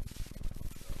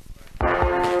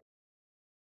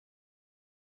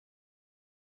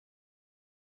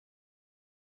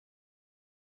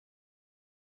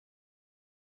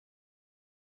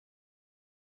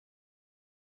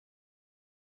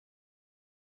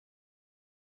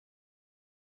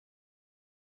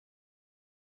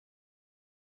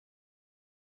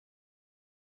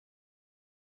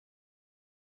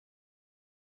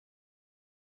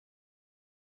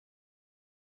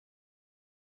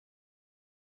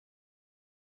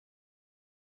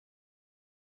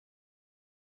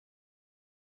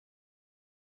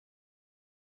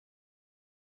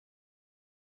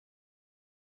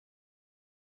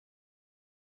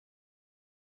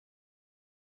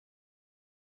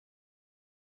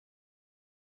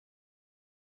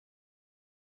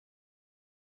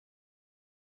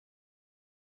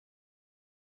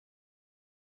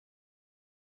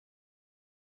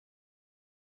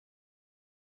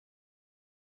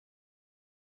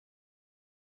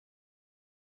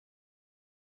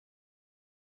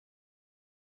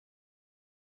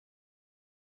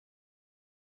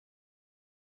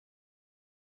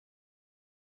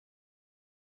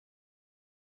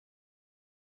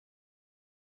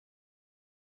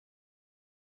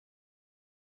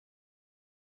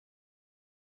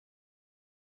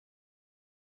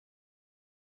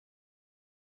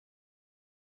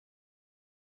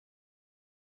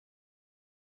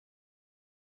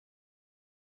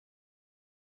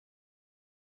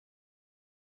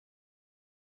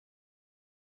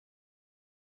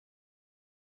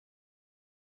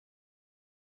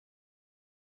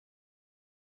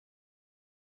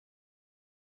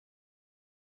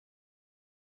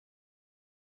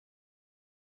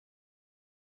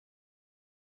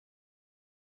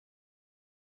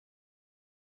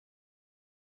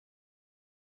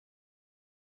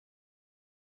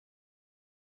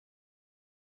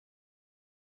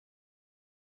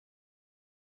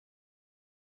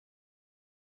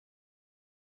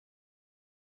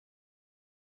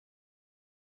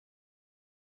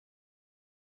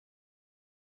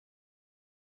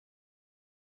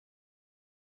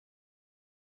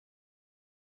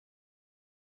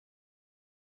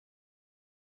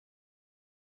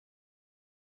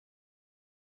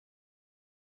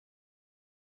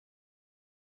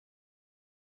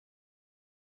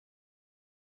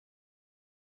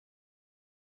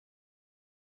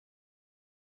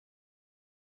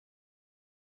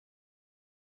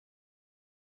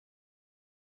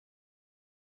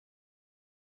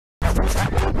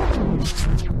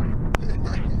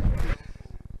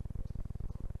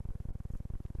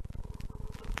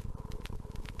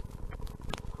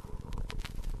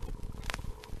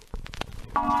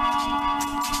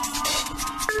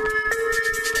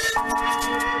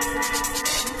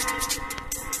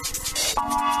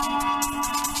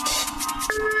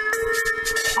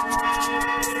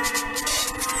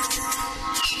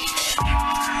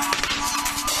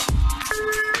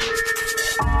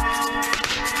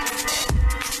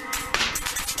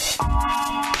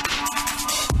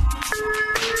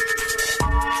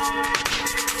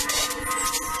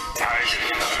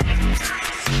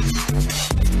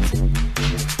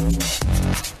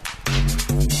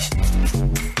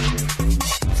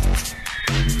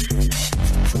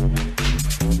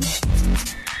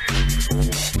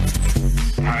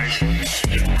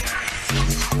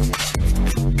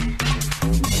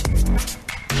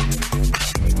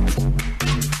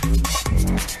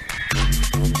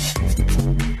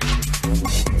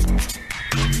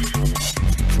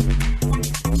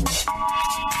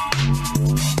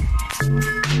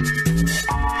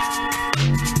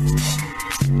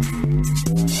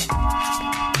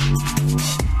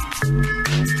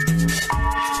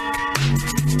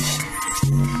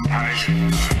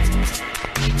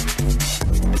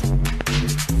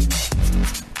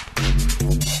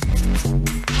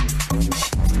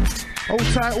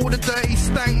 All the dirty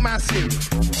stank massive.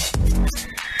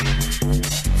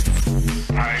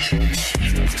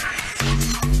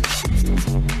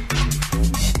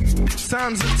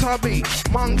 Sounds of Tubby,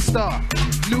 Monksta,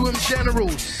 Newham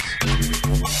Generals.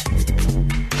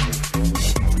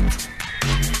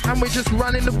 And we're just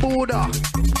running the border.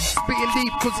 Spitting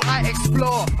deep cause I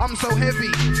explore. I'm so heavy,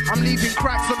 I'm leaving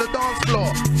cracks on the dance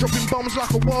floor. Dropping bombs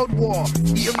like a world war.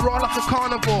 Eating raw like a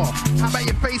carnivore. How about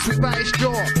your face without its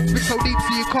jaw? Spit so deep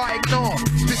so you can't ignore.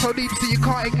 Spit so deep so you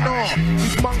can't ignore.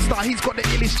 He's Monksta, he's got the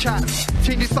illest chats.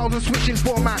 Changing styles and switching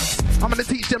formats. I'm gonna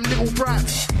teach them little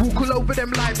brats. Walk all over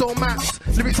them like doormats.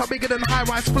 Lyrics are bigger than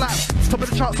high-rise flats. Top of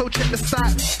the chart, so check the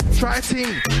stats. Try a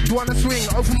ting, you wanna swing?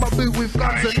 Open my boot with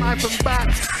guns and knife and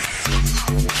bats.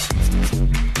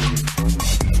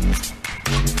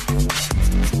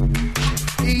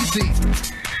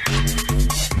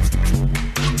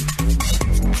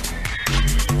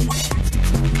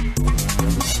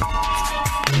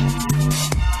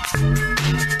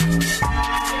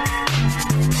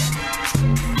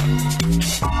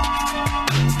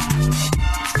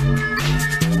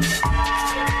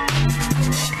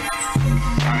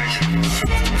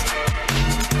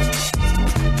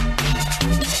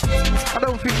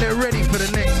 don't think they're ready for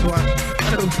the next one.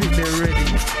 I don't think they're ready.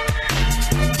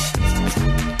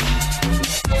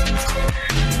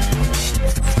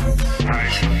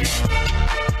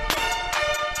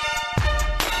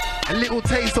 A little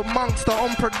taste of Monksta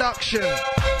on production.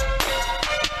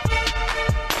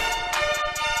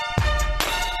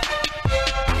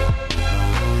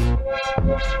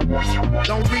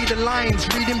 Don't read the lines,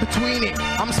 read in between it.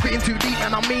 I'm spitting too deep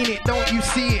and I mean it, don't you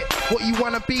see it? What you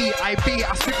wanna be, I be it.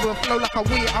 I spit with a flow like a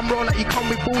wheat. I'm raw like you come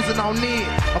with balls and I'll knee it.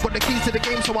 I've got the keys to the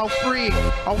game so I'll free it.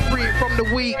 I'll free it from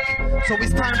the weak. So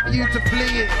it's time for you to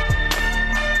flee it.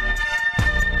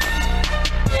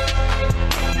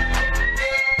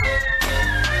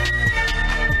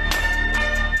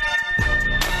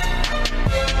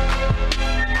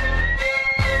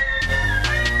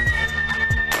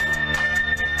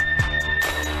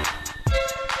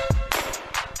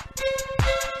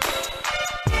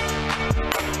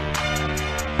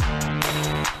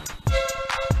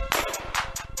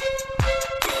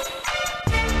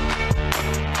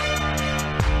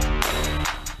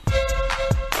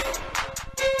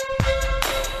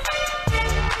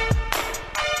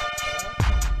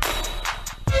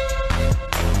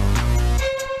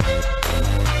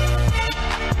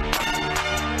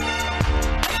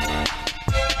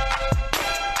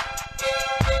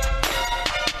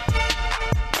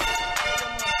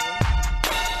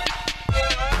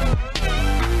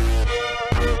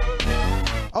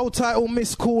 Old title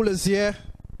Miss Callers, yeah?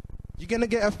 You're gonna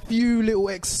get a few little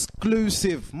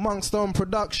exclusive Monksta on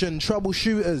production,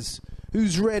 troubleshooters.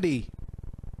 Who's ready?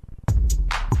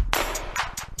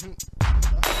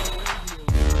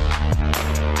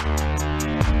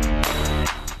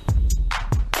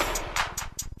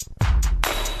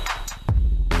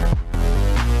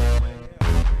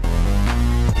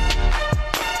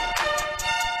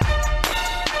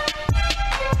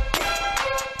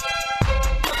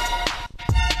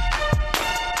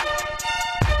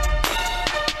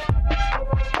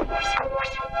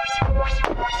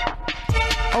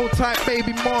 Old type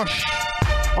baby Mosh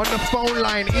on the phone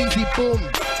line, easy boom.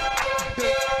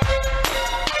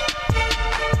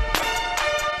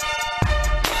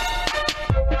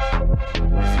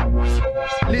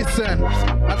 Listen,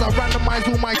 as I randomize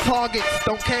all my targets,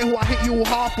 don't care who I hit you all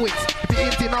half-wits. If it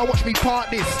is, then I'll watch me part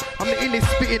this. I'm the illest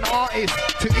spitting artist,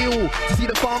 too ill to see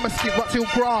the farmer's kid, but still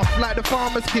graft like the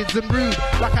farmer's kids and rude,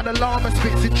 like how the llama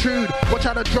spits intrude. Watch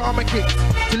how the drama kicks,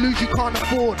 to lose you can't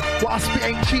afford, what I spit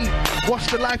ain't cheap. Watch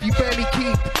the life you barely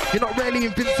keep, you're not really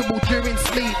invincible during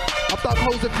sleep. I've dug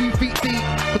holes a few feet deep,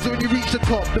 cause when you reach the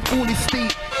top, the fall is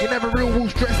steep. You're never real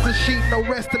wolves dressed as sheep, no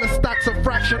rest in the stacks of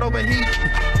fraction of a heap.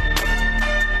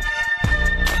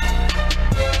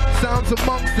 Sounds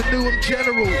amongst the Newham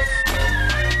generals.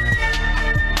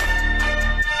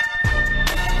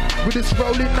 With this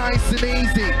rolling nice and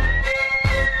easy.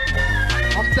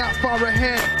 I'm that far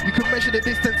ahead, you can measure the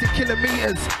distance in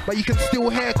kilometers, but you can still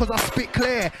hear cause I spit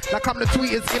clear, like I'm the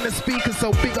tweeters in the speakers,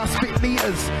 so big I spit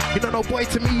liters. You don't know boy,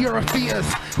 to me you're a fetus,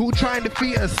 who'll try and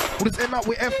defeat us, will just end up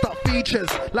with effed up features,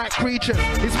 like creatures.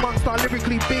 This Monksta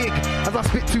lyrically big, as I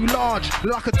spit too large,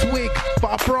 like a twig,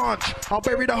 but a branch. I'll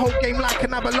bury the whole game like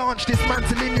an avalanche,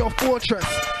 dismantling your fortress.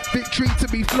 Victory to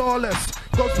be flawless,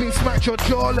 God's been smacked, you're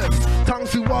jawless.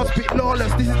 Tongues who are spit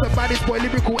lawless, this is the baddest boy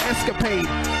lyrical escapade.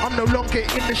 I'm no longer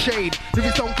in the shade,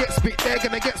 lyrics don't get spit, they're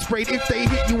gonna get sprayed. If they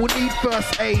hit, you will need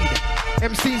first aid.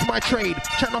 MC's my trade,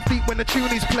 chat my feet when the tune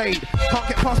is played. Can't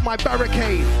get past my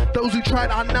barricade, those who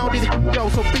tried I now did it, yo,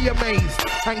 so be amazed.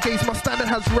 And gaze my standard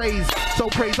has raised, so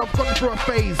praise, I've gone through a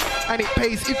phase, and it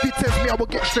pays. If you test me, I will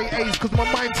get straight A's, cause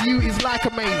my mind to you is like a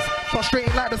maze.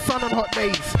 Frustrating like the sun on hot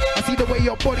days, I see the way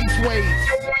your body sways.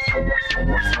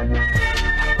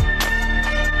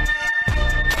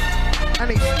 And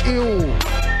it's ill.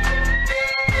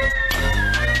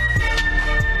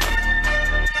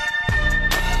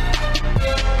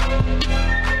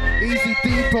 Easy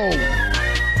Depot.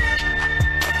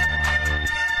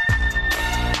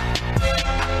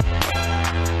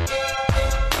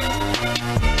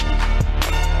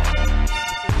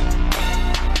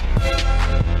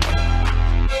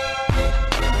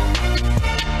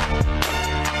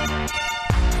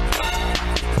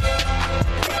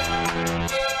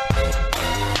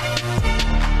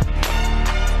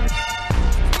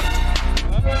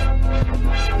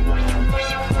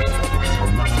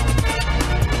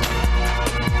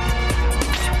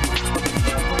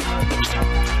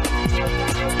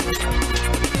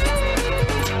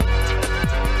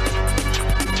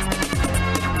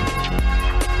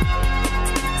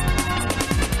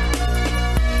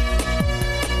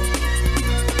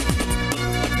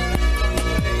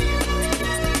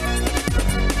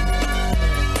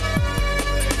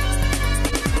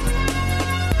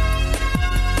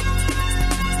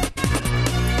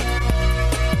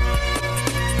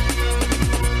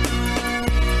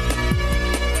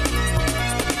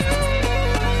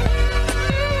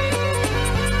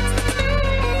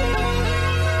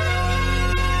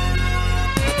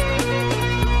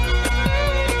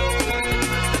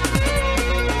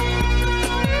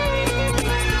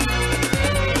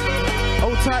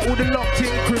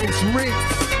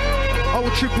 rinse.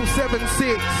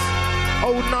 07776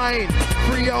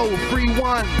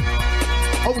 093031.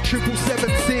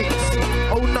 07776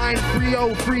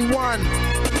 093031.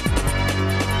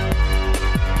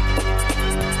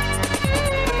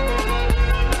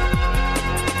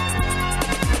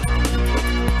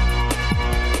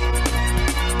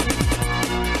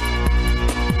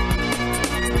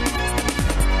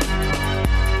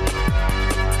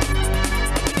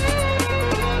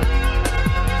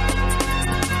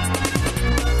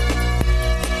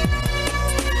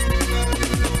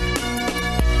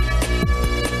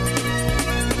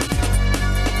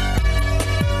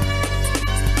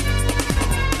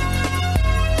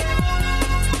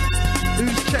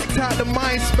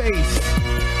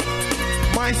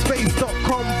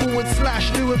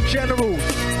 MySpace.com/Newham Generals.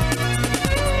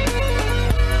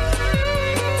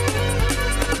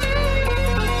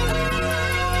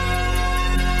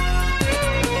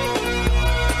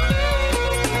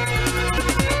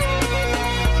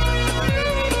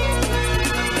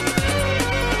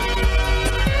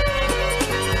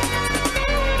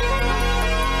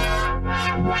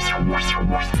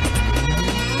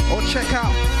 Or check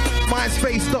out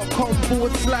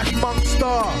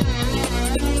MySpace.com/Monksta.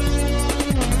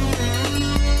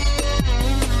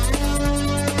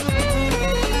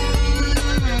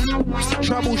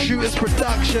 Troubleshooters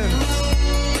Productions.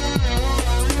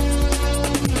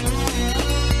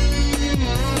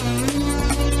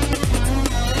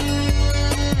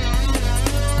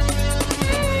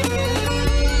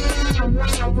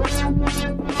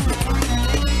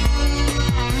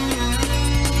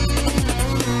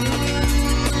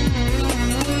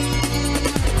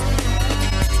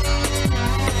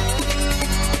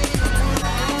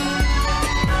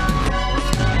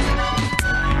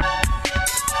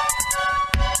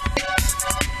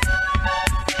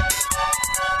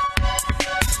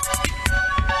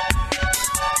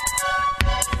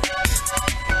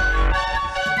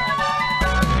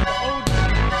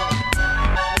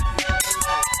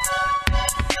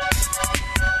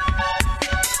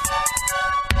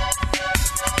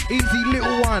 Easy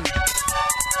little one.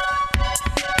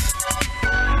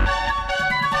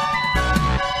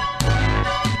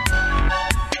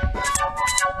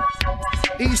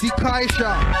 Easy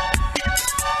Kaisha.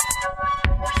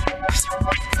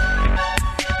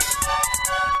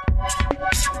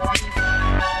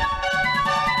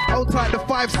 Hold tight the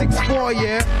 564,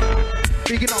 yeah.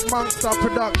 Bigging up Monksta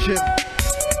production.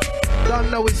 Don't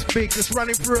know it's big, just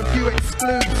running through a few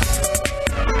exclusives.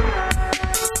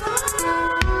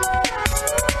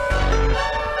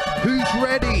 Who's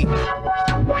ready?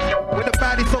 We're the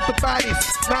baddest of the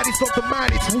baddest, maddest of the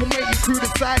maddest. We'll make you crew the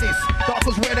saddest.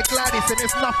 Darkers wear the gladdest, and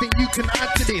there's nothing you can add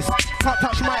to this. Can't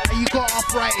touch mic like you got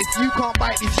arthritis. You can't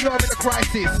bite this, you're in a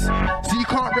crisis, so you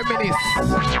can't reminisce.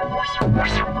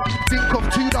 Think of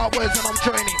two dark words and I'm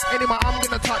joining. Anyway, I'm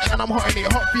gonna touch and I'm hotting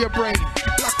it. Hot for your brain,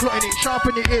 black clotting it.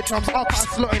 Sharpen your eardrums, I'll cut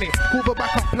slotting it. Call the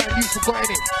backup plan, you forgotten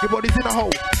it. Your body's in a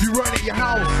hole, you run it. Your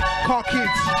house, car,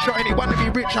 kids, shotting it. Wanna be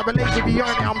rich, I believe if you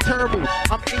earn it. I'm terrible,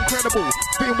 I'm incredible.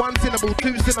 Spitting one syllable,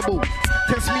 two syllable.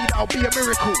 Test me, that'll be a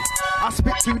miracle. I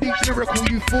spit too deep lyrical,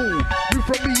 you fool. Move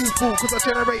from me, you fool, cause I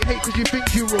generate hate cause you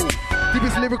think you rule. Deep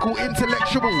is lyrical,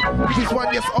 intellectual. Deep is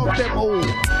one, yes, of them all.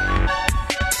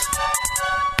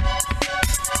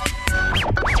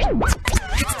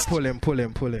 Pull him, pull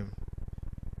him, pull him.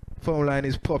 Phone line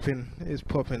is popping. It's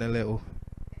popping a little.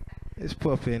 It's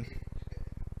popping.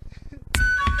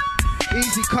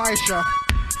 Easy Kaisha.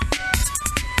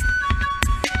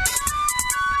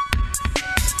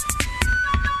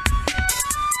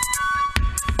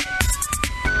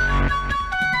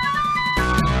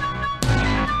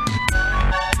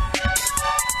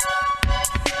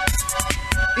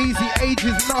 Easy age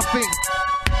is nothing.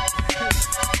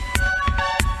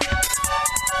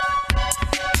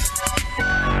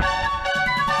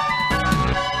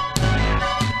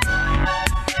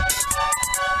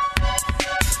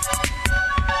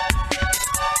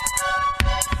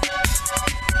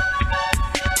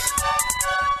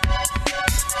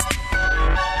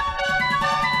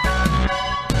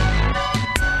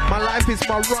 My life is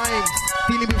my rhymes,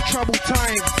 dealing with troubled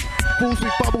times. Fools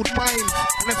with bubbled minds,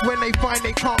 and that's when they find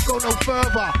they can't go no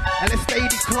further unless they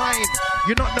decline.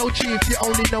 You're not no G if you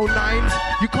only know nines.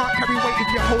 You can't carry weight if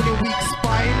you're holding weak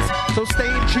spines. So stay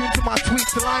in tune to my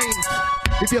tweaked lines.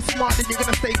 If you're smart, then you're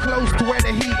gonna stay close to where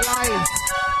the heat lies.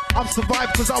 I've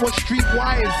survived cause I was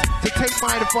streetwise. To take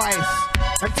my advice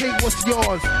and take what's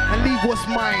yours and leave what's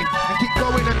mine, and keep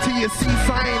going until you see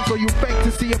signs, or you beg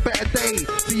to see a better day.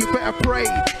 So you better pray.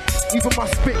 Even my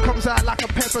spit comes out like a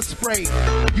pepper spray.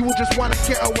 You will just wanna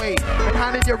get away and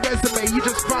hand in your resume. You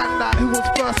just find out who was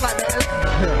first like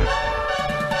the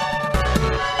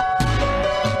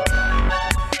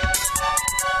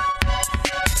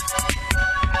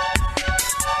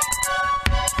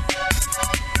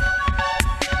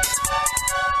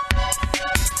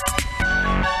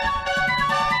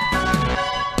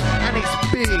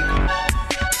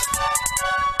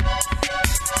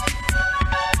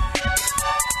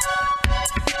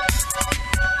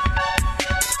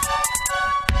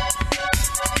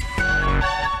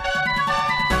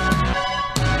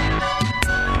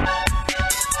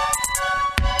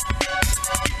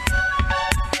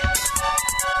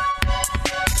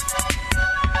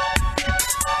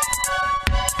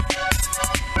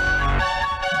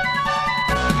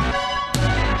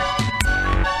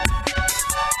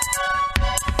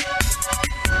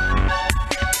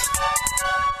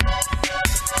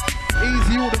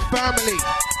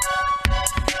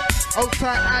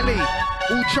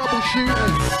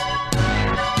troubleshooters.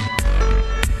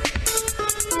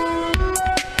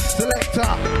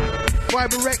 Selector,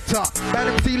 vibe erector, bad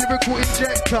MC lyrical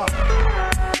injector.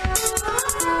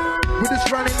 We're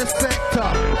just running the sector.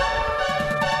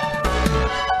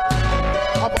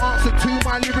 I've answered to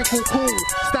my lyrical call,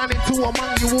 standing tall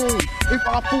among you all. If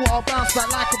I fall, I'll bounce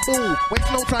back like a ball.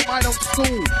 Waste no time, I don't stall.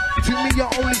 To me,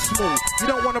 you're only small. You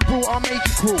don't want to brawl, I'll make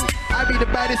you crawl. I be the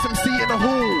baddest MC in the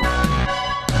hall.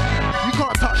 You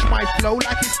can't touch my flow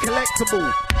like it's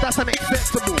collectible. That's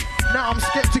unacceptable. Now I'm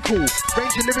skeptical.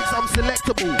 Range of lyrics, I'm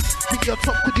selectable. Think you're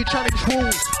top, could you challenge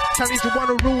rules? Challenge the one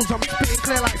of rules, I'm spitting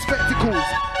clear like spectacles.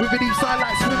 With a deep side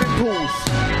like swimming pools.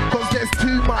 Cause there's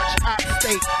too much at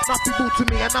stake. Enough people to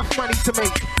me, enough money to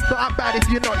make. Not that bad if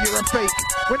you're not, you're a fake.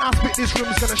 When I spit, this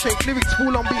room's gonna shake. Lyrics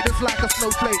fall on beat just like a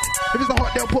snowflake. If it's a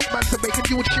hot, they'll put man to bake and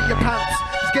you would shit your pants.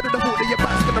 Scared of the thought that your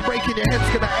back's gonna break and your head's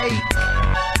gonna ache.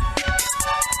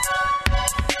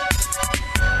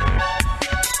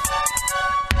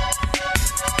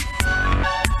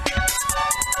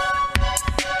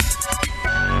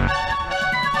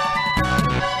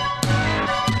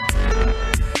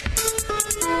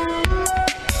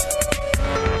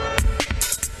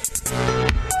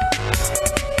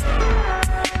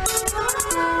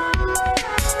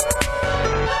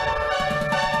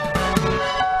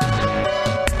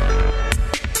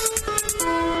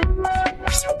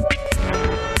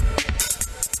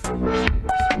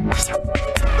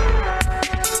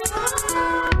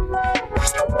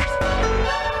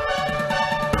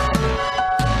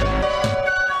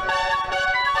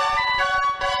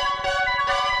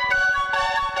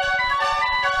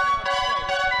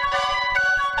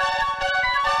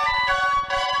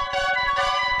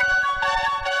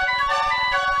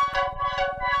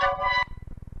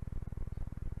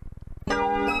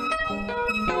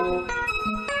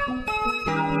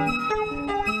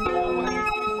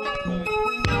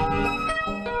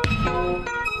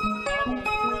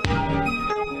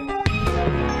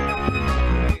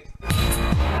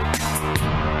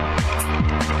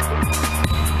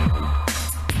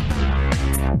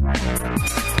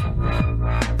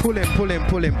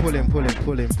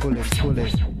 Pull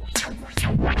him.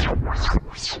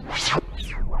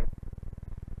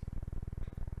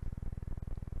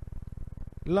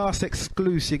 Last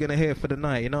exclusive you're gonna hear for the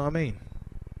night, you know what I mean?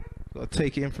 Gotta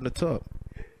take it in from the top.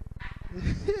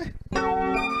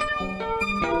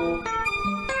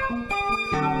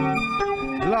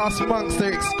 Last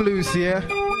Monksta exclusive, yeah?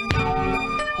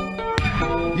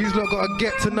 You've gotta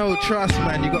get to know, trust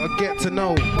man, you gotta get to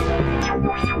know.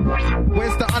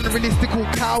 Where's the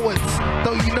unrealistical cowards?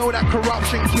 Don't you know that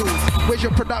corruption kills? Where's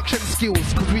your production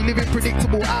skills? Cause we live in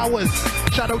predictable hours.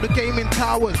 Shadow the game in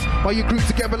towers, while you group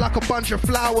together like a bunch of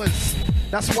flowers.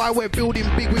 That's why we're building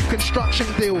big with construction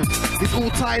deals. It's all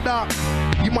tied up.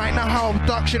 You might know how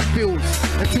abduction feels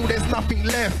until there's nothing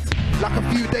left. Like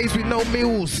a few days with no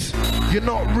meals. You're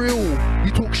not real.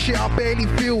 You talk shit I barely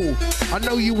feel. I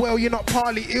know you well, you're not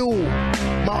partly ill.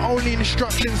 My only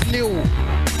instruction's nil.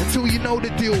 Until you know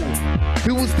the deal.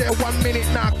 Who was there 1 minute,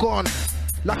 now gone?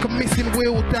 Like a missing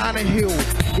wheel down a hill.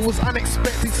 It was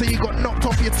unexpected, so you got knocked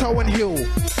off your toe and heel.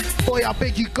 Boy, I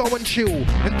beg you, go and chill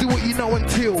and do what you know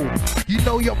until you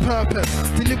know your purpose.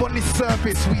 To live on this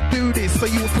surface, we do this, so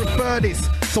you would prefer this.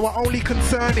 So our only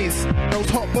concern is those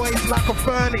hot boys like a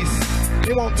furnace.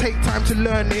 It won't take time to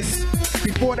learn this.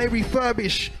 Before they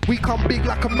refurbish, we come big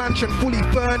like a mansion fully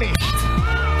furnished.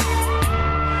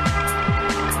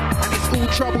 And it's all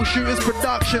Troubleshooters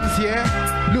Productions,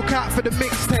 yeah? Look out for the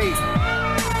mixtape.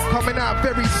 Coming out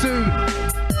very soon.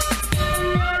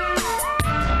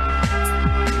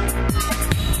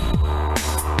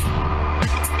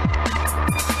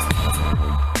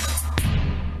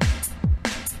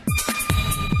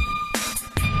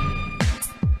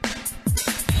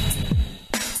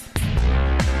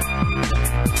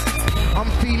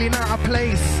 feeling out of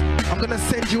place. I'm gonna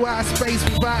send you out of space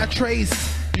without a trace.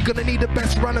 You're gonna need the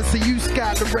best runner, so you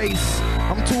scout the race.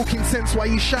 I'm talking sense while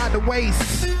you shout the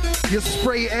waist. You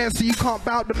spray air so you can't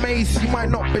bout the mace. You might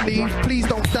not believe, please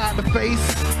don't doubt the face.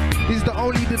 This is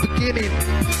only the beginning.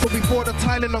 So before the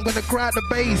Thailand, I'm gonna grab the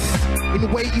bass. In the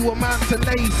way you amount to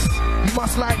lace, you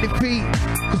must like defeat,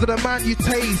 cause of the man you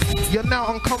taste. You're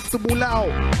now uncomfortable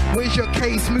out. Where's your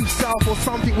case? Move south or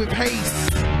something with haste.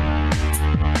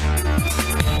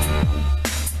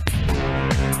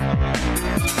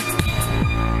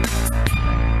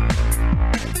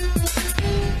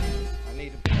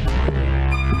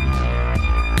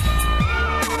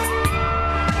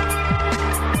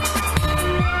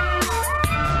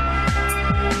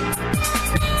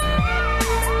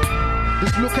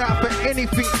 Look out for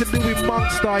anything to do with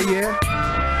Monksta,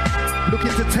 yeah?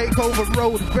 Looking to take over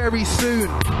road very soon.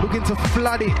 Looking to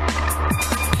flood it.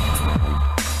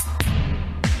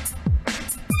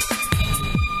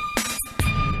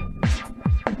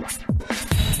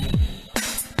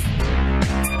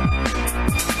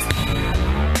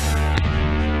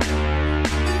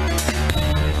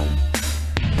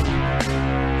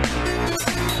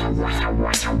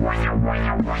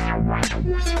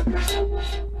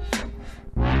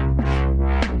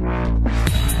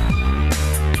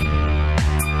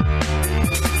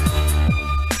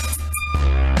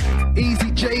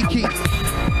 Easy Jakey,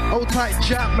 old tight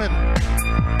Chapman,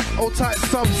 old tight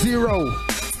Sub-Zero,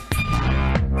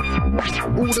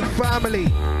 all the family,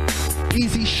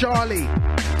 Easy Charlie.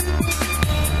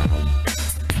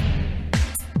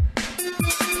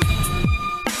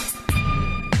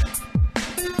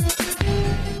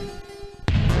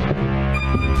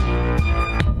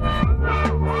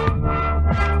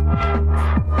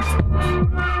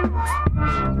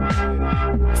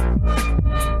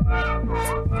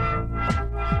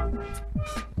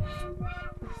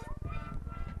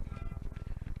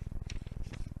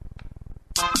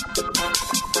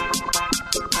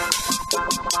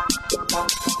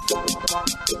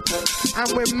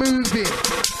 And we're moving.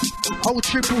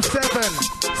 0777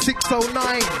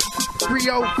 609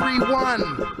 3031.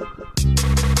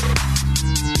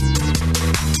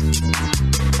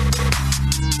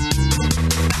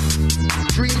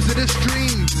 Dreams are just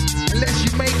dreams, unless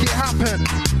you make it happen.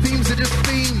 Themes are just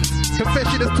themes,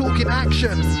 confession is talking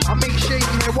action. I make sure you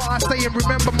hear what I say and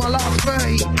remember my last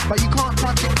 30. But you can't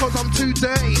touch it cause I'm too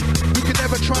dirty. You can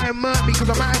never try and murk me cause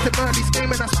I'm out to murk this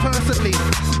game and that's personally.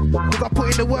 Cause I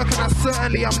put in the work and that's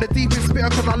certainly. I'm the deepest spitter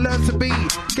cause I learn to be.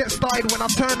 Get started when I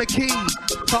turn the key.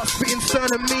 Start spitting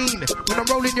stern and mean. When I'm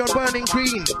rolling your burning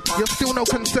green, you're still no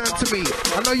concern to me.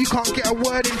 I know you can't get a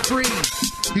word in free.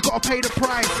 You gotta pay the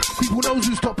price. People knows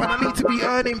who's top and I need to be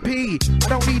earning P. I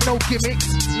don't need no gimmicks,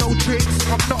 no tricks.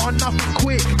 I'm not on nothing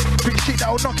quick. Big shit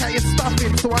that'll knock out your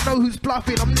stuffing. So I know who's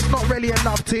bluffing. I'm just not really a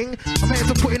love thing. I'm here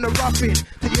to put in the roughing.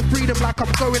 Take your freedom like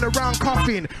I'm going around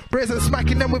cuffing. Brazen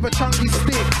smacking them with a chunky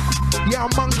stick. Yeah,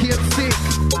 I'm monkey and sick.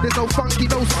 There's no funky,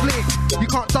 no slick. You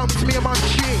can't dump me on my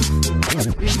shit.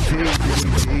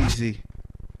 Easy.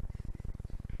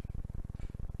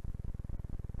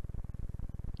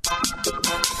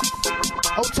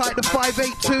 Hold tight to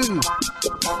 582.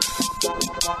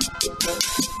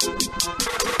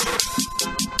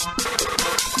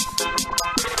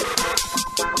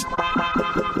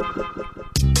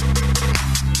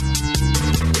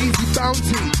 Easy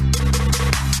bounty.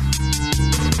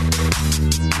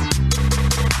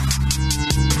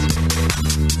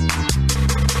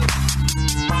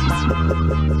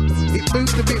 It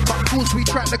moved a bit, but of course we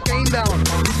track the game down.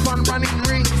 It's fun running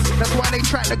rings, that's why they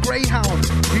track the greyhound.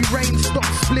 We range, stop,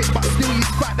 split, but still you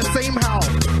spat the same how.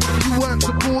 You weren't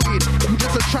supported, you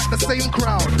just attract the same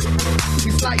crowd.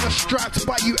 It's like you're strapped,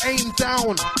 but you aim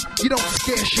down. You don't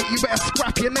scare shit, you better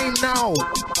scrap your name now.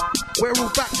 We're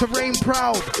all back to rain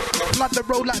proud. Flood the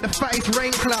road like the fattest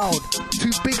rain cloud.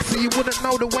 Too big so you wouldn't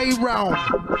know the way round.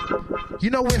 You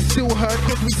know we're still heard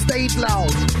cause we stayed loud.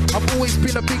 I've always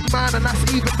been a big man and that's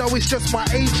even though it's just my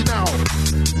age now.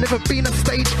 Never been a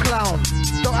stage clown.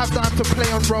 Don't have time to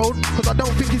play on road cause I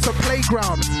don't think it's a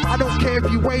playground. I don't care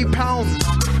if you weigh pounds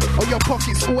or your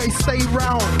pockets always stay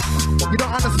round. You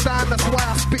don't understand, that's why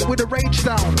I spit with a rage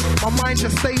sound. My mind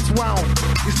just stays wound.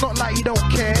 It's not like you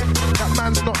don't care, that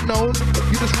man's not known.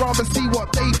 You just rather see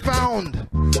what they found.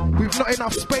 We've not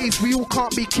enough space, we all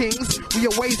can't be kings. We a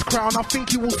waist crown, I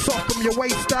think you will soft from your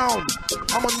waist down.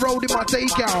 I'm on road in my day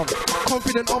gown,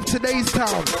 confident of today's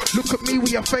town. Look at me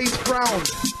with your face frowned.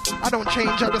 I don't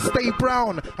change, I just stay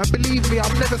brown. And believe me,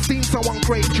 I've never seen someone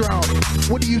great drown.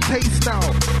 What do you taste now,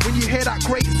 when you hear that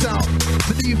great sound?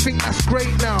 So do you think that's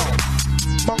great now?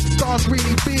 Monksta's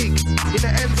really big, in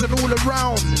the ends and all all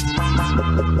around.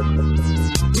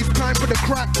 It's time for the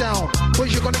crackdown,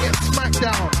 boys, you're gonna get smacked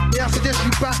down. Yeah, I suggest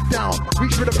you back down.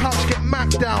 Reach for the pouch, get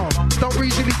macked down. Don't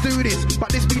usually do this, but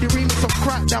this be the remix of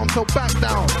crackdown, so back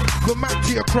down. Go mack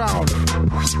to your crowd.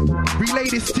 Relay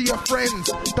this to your friends.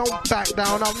 Don't back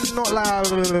down. I'm not loud.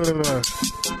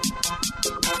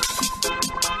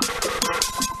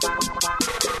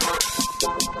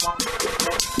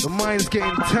 The mind's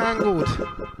getting tangled.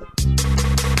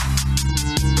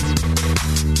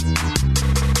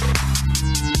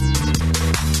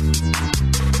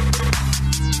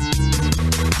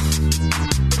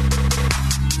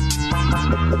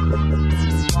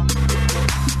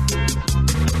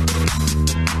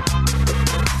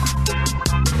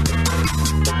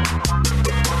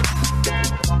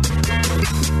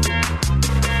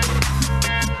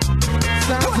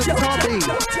 Sounds of Tubby.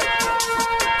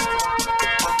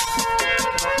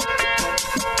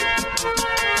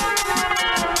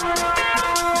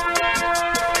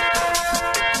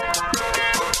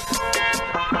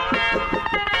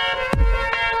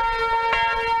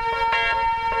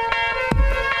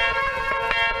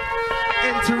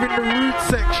 Entering the root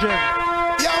section.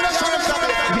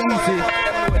 Easy.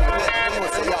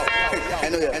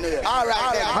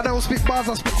 I don't speak bars,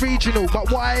 I speak regional.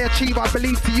 But what I achieve, I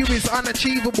believe to you is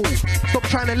unachievable. Stop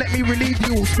trying to let me relieve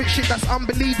you all. Spit shit that's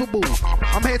unbelievable.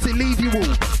 I'm here to leave you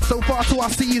all. So far till I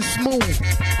see you small,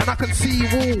 and I can see you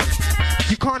all.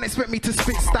 You can't expect me to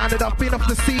spit standard. I've been off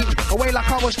the scene, away like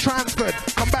I was transferred.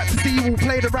 Come back to see you all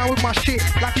played around with my shit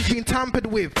like it's been tampered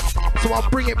with. So I'll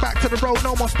bring it back to the road,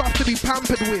 no more stuff to be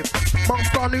pampered with.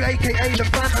 Monksta new aka the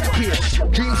Phantom Kid.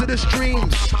 Dreams are just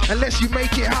dreams, unless you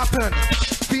make it happen.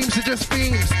 Themes are just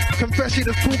themes, confession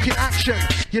is talking action.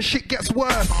 Your shit gets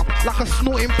worse, like a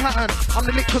snorting pattern. I'm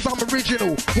the lick cause I'm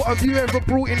original. What have you ever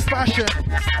brought in fashion?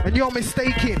 And you're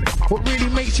mistaken, what really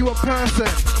makes you a person?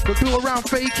 But built around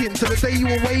faking, till the day you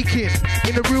awaken.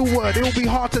 In the real world, it'll be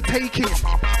hard to take in.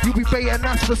 You'll be bait and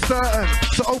that's for certain.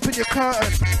 So open your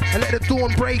curtain, and let the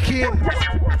dawn break in.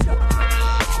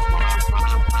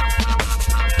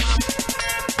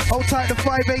 Hold tight to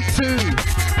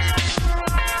 582.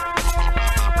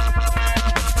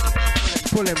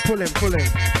 Pull him, pull him, pull him.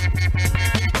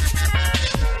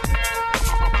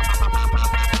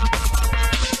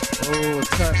 Oh,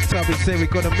 Tubby say we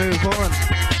gotta move on.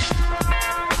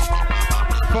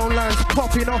 Phone line's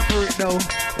popping off for it though.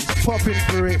 It's popping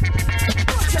for it.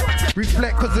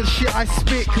 Reflect cause the shit I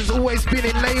spit has always been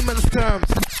in layman's terms.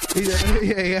 Yeah,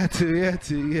 he had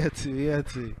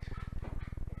to.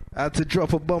 I had to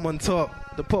drop a bomb on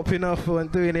top. The popping off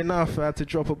and doing enough. I had to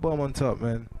drop a bomb on top,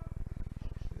 man.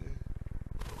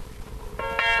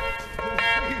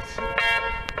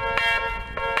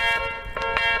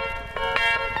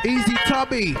 Easy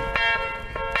Tubby.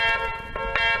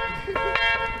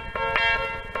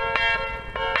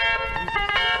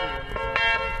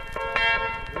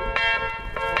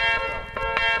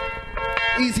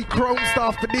 Easy chrome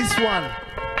stuff for this one.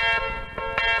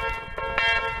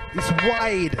 It's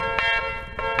wide.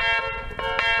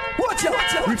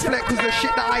 Reflect cause the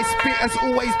shit that I spit has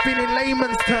always been in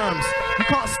layman's terms. You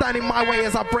can't stand in my way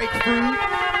as I break through,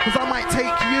 cause I might take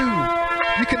you.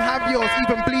 You can have yours,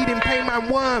 even bleeding pain man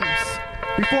worms.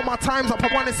 Before my time's up,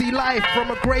 I wanna see life from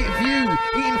a great view.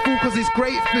 Eating food cause it's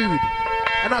great food,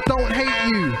 and I don't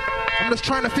hate you. I'm just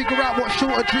trying to figure out what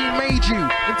short a dream made you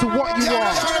into what you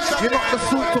are. You're not the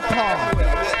sort of car.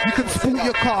 You can sport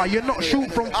your car, you're not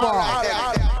short from far.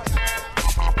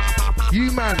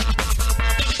 You man,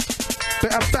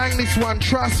 better bang this one,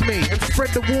 trust me, and spread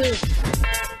the warmth.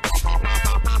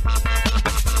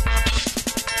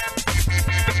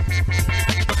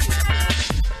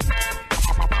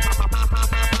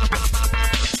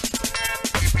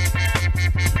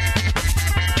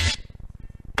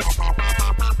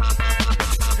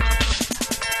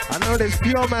 There's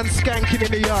pure man skanking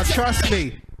in the yard, trust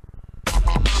me.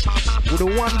 With the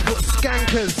 1 foot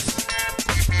skankers.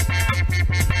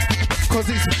 Cause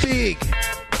it's big.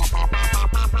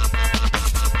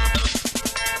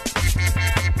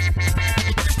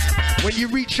 When you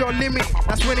reach your limit,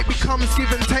 that's when it becomes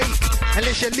give and take.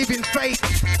 Unless you're living fake.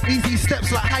 Easy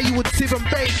steps like how you would sieve and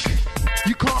bake.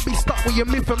 You can't be stuck with your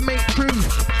myth and make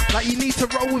truth. Like you need to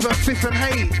roll with a fifth and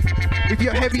hate. If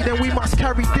you're heavy, then we must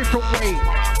carry different weight.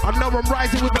 I know I'm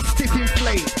rising with a stiff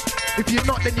inflate. If you're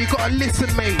not, then you gotta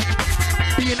listen, mate.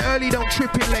 Being early, don't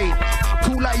trip it late.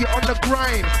 Cool like you're on the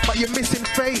grind, but you're missing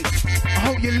fate. I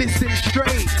hope you're listening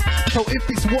straight. So if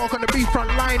this war gonna be front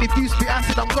line, if you spit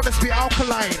acid, I'm gonna spit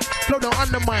alkaline. Flow don't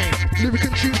undermine, lyric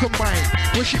and tune combine.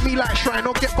 Worship me like shrine,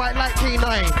 or get bite like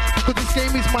K9. Cause this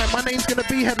game is mine, my name's gonna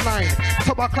be headline.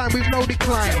 Top I climb with no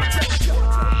decline.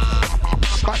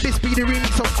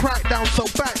 some crackdown, so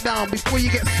back down before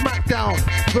you get smacked down.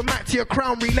 Go back to your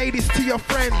crown, relay this to your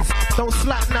friends. Don't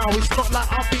slack now, it's not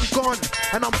like I've been gone.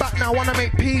 And I'm back now, wanna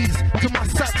make peas to my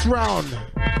sax round.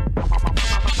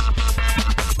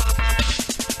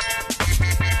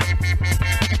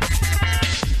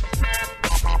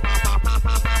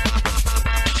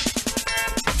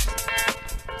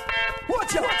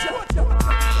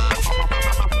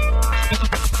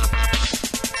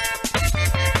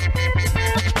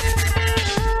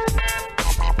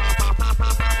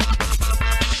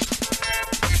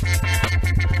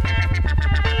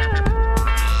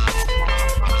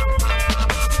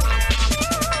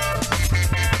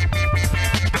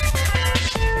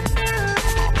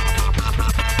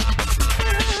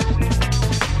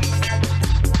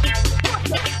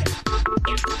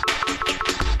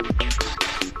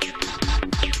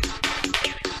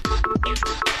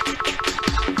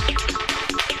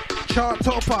 Chart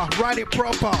topper, ride it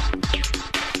proper.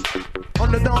 On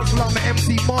the dance floor, I'm an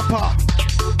MC mopper.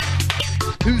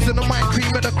 Who's in the mic,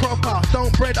 cream of the cropper?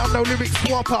 Don't bread, I'm no lyric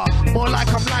swapper. More like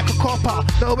I'm like a copper.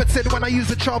 No but said when I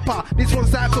use a chopper. This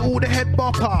one's out to all the head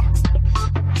bopper.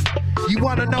 You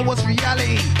wanna know what's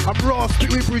reality? I'm raw,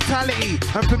 spit with brutality.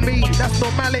 And for me, that's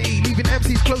normality. Leaving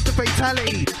MCs close to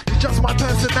fatality. It's just my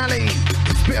personality.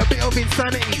 Spit a bit of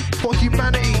insanity for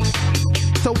humanity.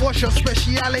 So what's your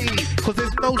speciality? Cause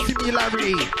there's no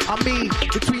similarity. I mean,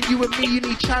 between you and me, you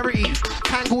need charity.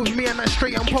 Tangle with me and that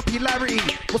straight unpopularity.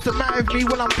 What's the matter with me?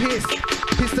 Well, I'm pissed.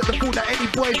 Pissed at the thought that any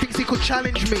boy thinks he could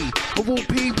challenge me. Of all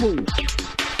people.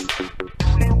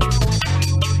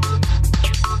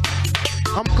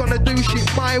 I'm gonna do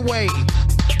shit my way.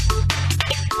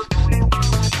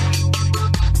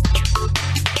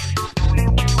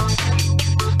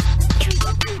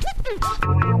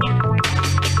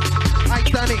 I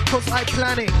done it cause I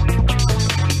plan it.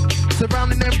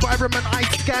 Surrounding environment I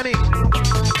scan it.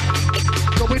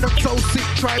 Going up so sick,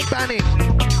 try ban it.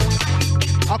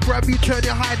 I'll grab you, turn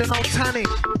your hide and I'll tan it.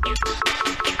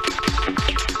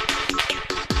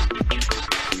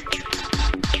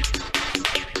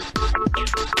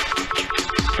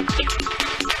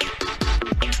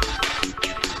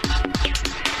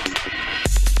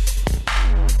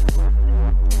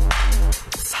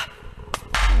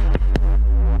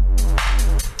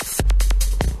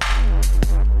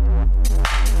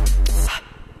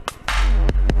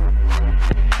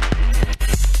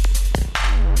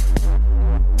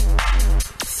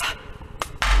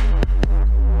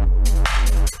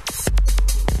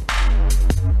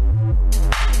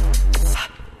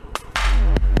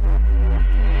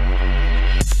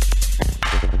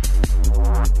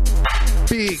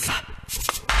 Big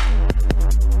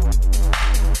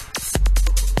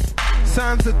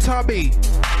Sounds of Tubby.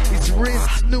 It's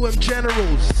Riz, Newham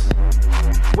Generals.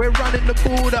 We're running the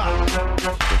border.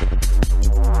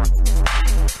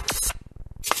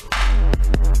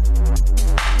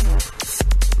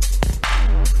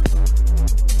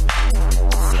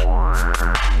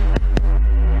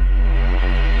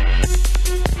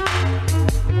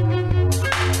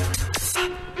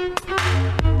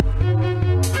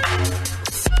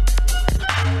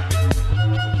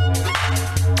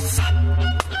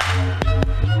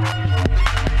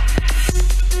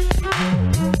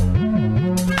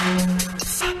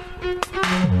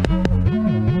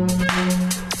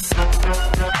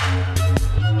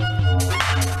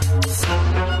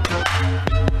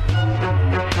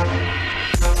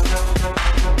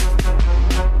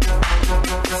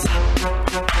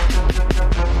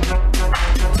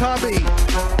 Tubby.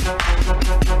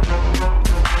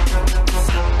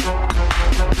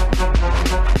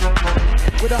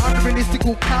 We're the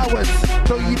unrealistical cowards,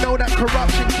 so you know that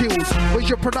corruption kills. Where's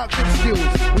your production skills?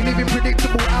 We live in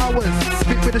predictable hours.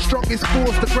 Spit with the strongest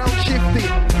force, the ground shifted.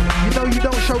 You know you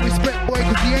don't show respect, boy,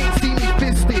 cause you ain't seen me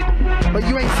fisted. But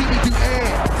you ain't seen me do air,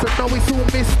 so no, it's all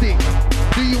mystic.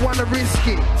 Do you wanna risk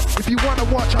it? If you wanna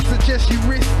watch, I suggest you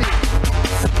risk it.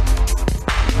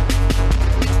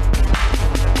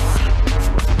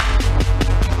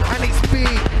 And it's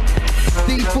big.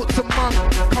 D-Foot's a monk,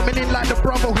 coming in like the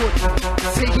brotherhood.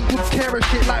 Taking good care of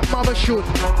shit like mother should.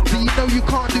 So you know you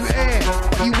can't do air,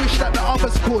 but you wish that the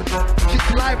others could.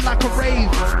 Shit's live like a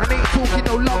rave, and ain't talking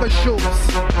no lover shoots.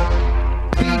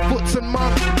 D-Foot's a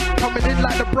monk, coming in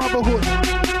like the brotherhood.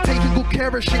 Taking good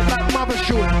care of shit like mother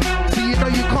should. So you know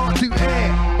you can't do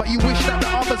air, but you wish that the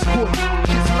others could.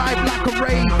 Shit's live like a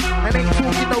rave, and ain't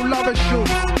talking no lover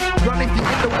shoots. Run if you're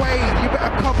in the way, you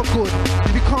better cover good.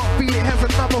 If you can't feel it, here's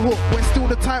another hook. We're still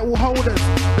the title holders,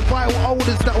 the vital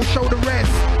odors that will show the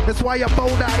rest. That's why you're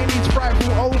bold out in these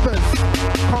frightful overs.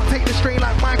 Can't take the strain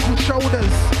like Michael's shoulders.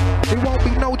 There won't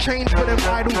be no change for them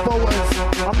idle voters.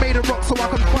 I made a rock so I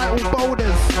can fight all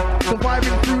boulders.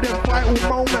 Surviving through them vital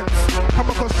moments. Come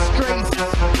across strays.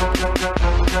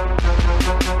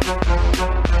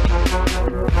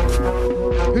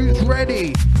 Who's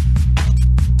ready?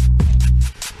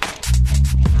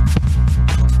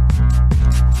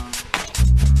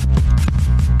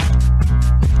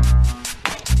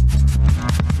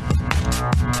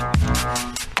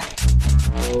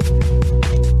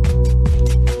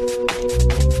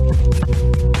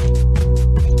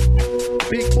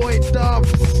 Big boy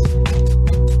Dubs,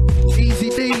 Easy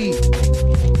D.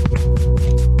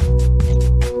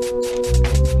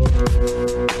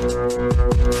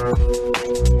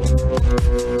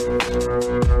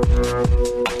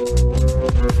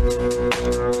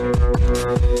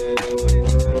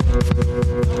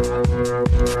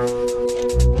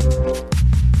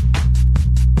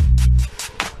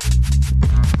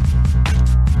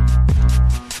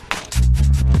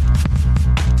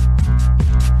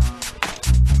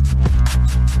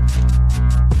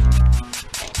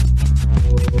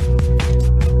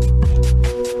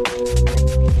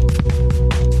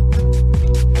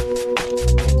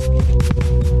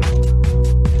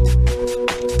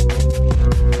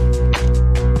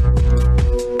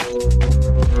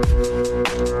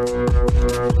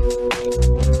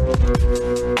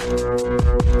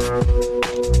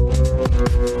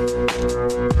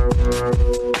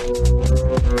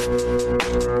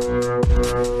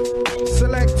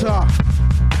 Selector,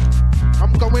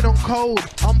 I'm going on cold,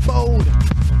 I'm bold.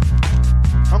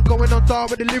 I'm going on dark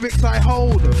with the lyrics I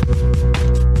hold.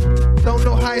 Don't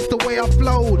know how it's the way I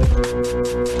flowed.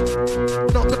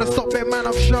 Not gonna stop that man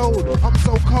I've showed. I'm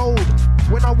so cold,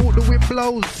 when I walk the wind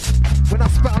blows. When I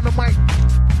spat on the mic,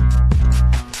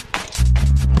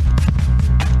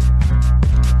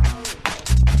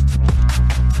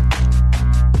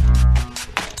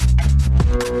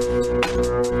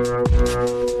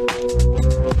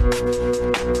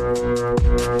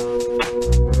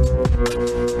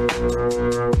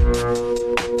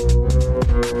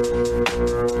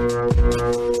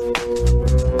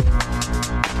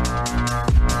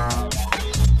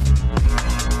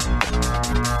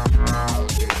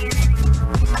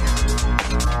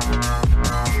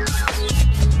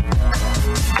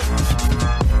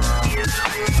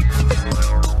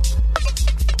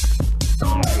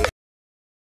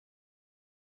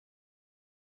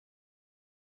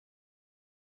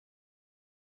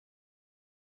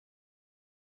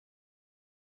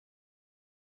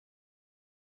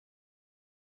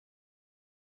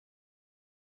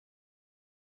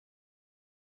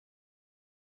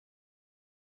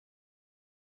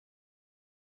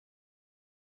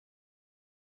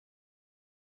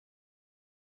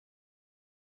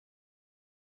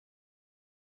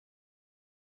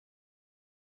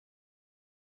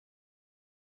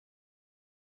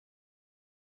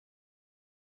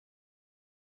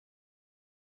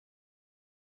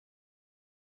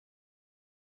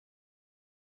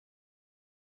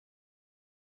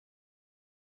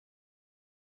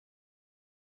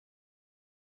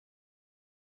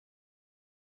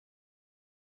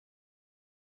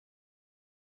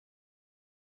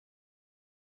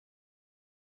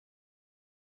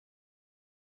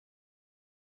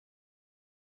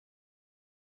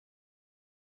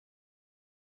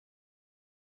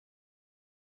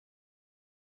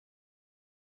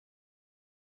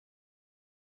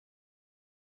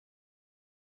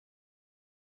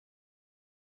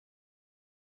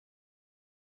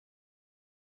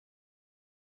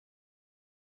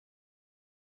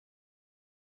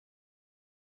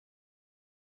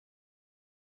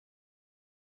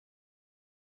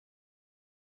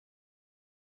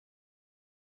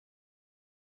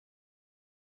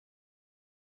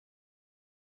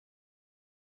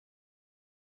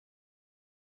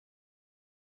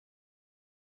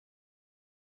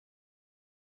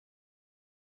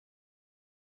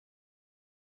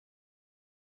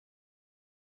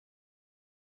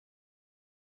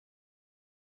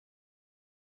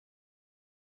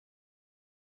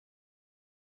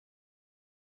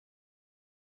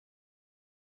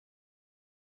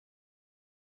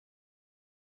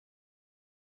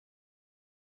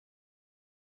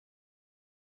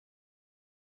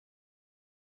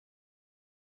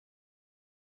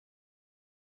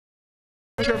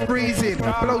 you're freezing.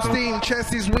 Blow steam,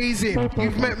 chest is wheezing.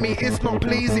 You've met me, it's not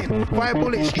pleasing. Fire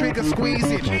bullets, trigger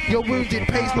squeezing. You're wounded,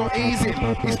 pace not easing.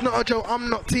 It's not a joke, I'm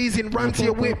not teasing. Run to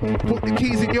your whip, put the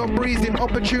keys in, you're breezing.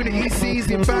 Opportunity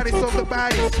seizing. Baddest of the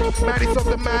baddest, maddest of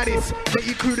the maddest. Make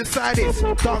your crew the saddest.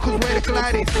 Dark cause we're the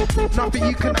gladdest. Nothing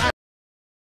you can add.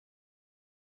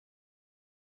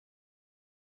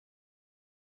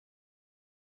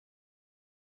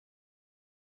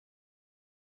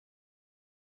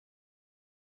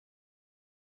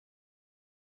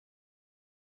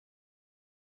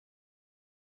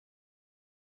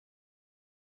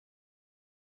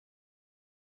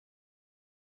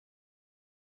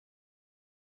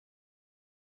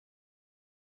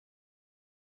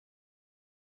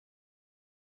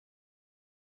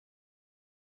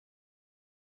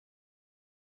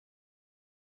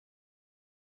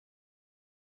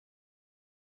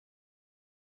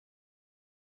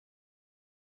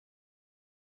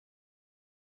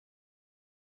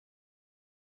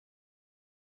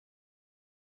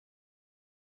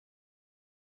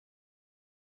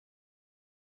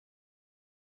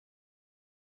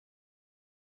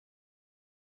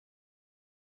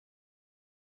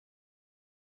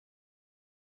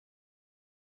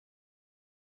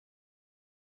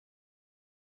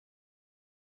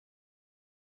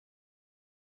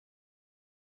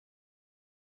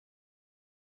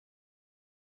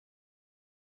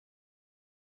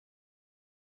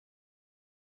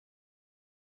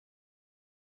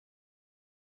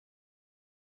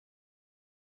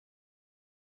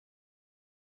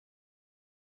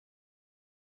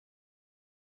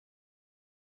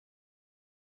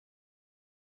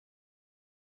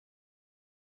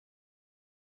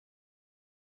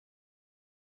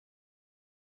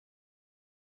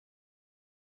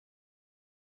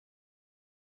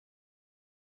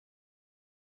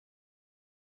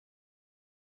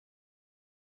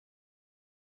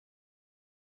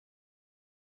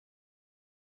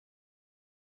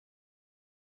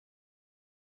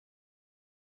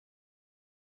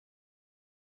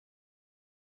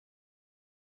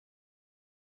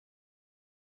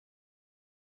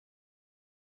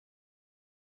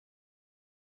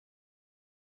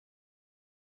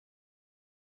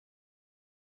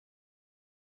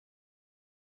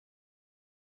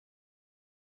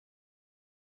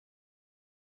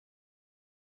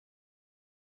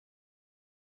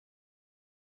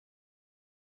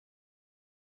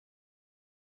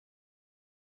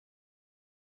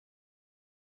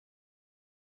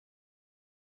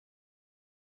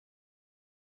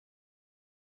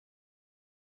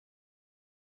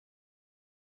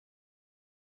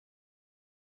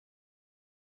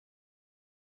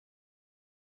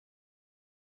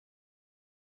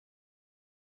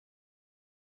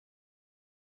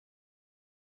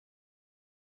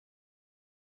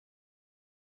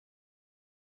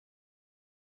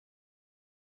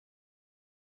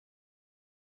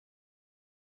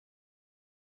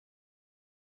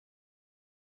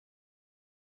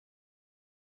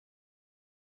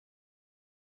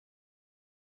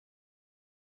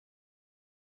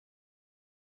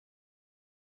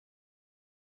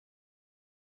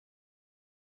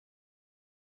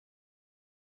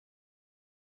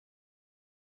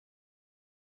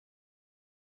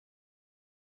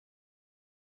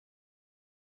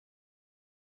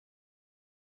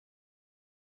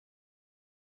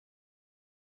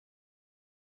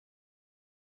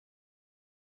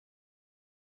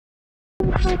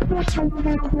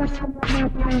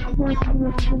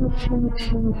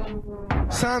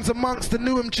 Sounds amongst the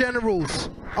Newham generals.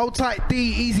 Old tight D,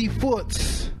 easy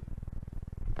foots.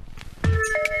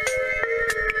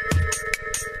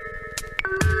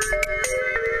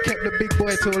 Kept the big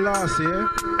boy till last, yeah?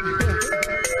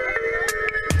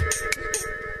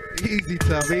 Easy,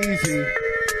 Tub, easy.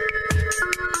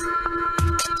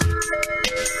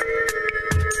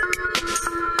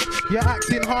 You're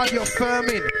acting hard, you're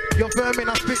firming. You're vermin,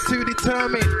 I spit too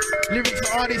determined.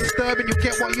 Lyrics are disturbing, you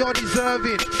get what you're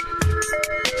deserving.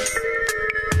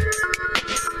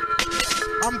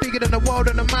 I'm bigger than the world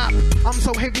on the map. I'm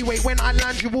so heavyweight, when I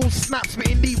land you all snap.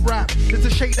 Spitting deep rap, there's to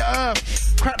shake the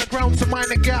earth. Crack the ground to mind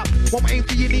the gap. Won't aim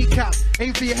for your kneecap,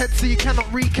 aim for your head so you cannot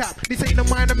recap. This ain't a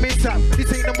minor mishap,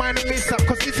 this ain't a minor mishap.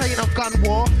 Cause this ain't a gun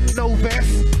war. No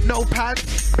vest, no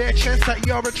pads, bare chest at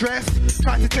your address.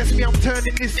 Try to test me, I'm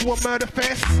turning this to a murder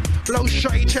fest. Blow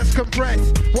shotty, chest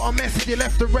compressed. What a message, you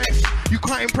left the rest. You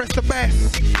can't impress the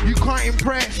best, you can't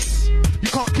impress. You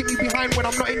can't keep me behind when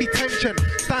I'm not in detention.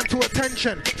 Stand to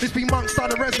attention, this be Monksta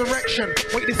the resurrection.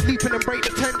 Wait this sleeping and break the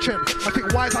tension. I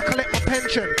think wise, I collect my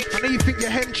pension. I know you think you're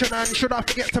henchman, and should I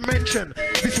forget to mention,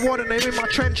 this warden name in my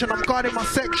trench and I'm guarding my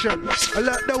section.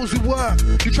 Alert those who work,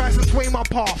 who tries to sway my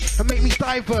path and make me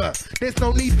divert. There's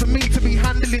no need for me to be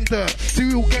handling dirt, so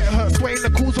you'll get hurt, swaying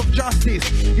the cause of justice.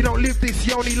 You don't live this,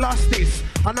 you only lust this.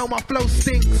 I know my flow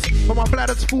stinks, but my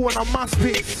bladder's full and I must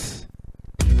piss.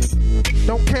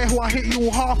 Don't care who I hit you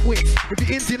all half with. If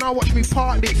you're into, now watch me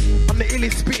part this. I'm the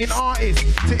illest spitting artist.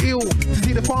 To ill, to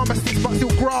see the pharmacist, but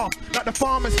still graft like the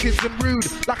farmer's kids and rude.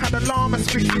 Like how the llama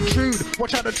spits intrude.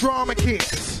 Watch how the drama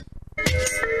kicks.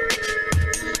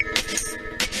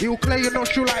 He'll clear your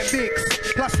nostril like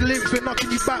Vicks. Plus the lips, we're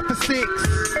knocking you back for 6.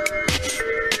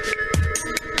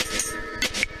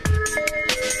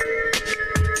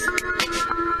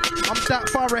 I'm that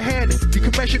far ahead, you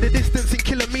can measure the distance in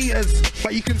kilometers,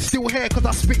 but you can still hear cause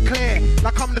I spit clear.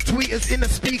 Like I'm the tweeters in the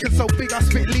speaker, so big I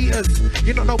spit liters.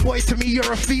 You're not no boy to me,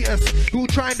 you're a fetus. Who'll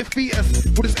try and defeat us,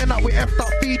 we'll just end up with effed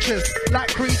up features.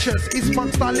 Like creatures, is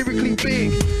Monksta lyrically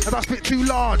big? As I spit too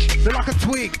large, they're like a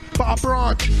twig, but I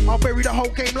branch. I'll bury the whole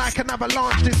game like an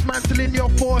avalanche, dismantling your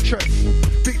fortress.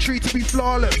 Victory to be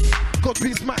flawless, God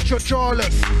please match your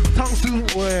jawless. Tongues to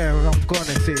where I'm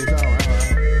gonna see it out.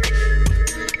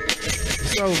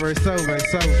 It's over, it's over,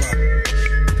 it's over.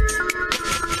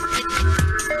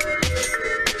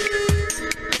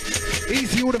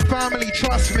 Easy, all the family,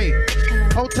 trust me.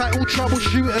 Hold tight, all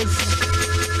troubleshooters.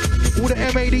 All the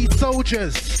MAD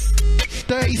soldiers.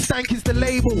 Dirty Stank is the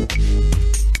label.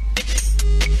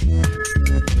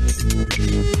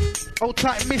 Hold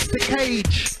tight, Mr.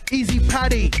 Cage. Easy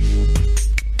Paddy.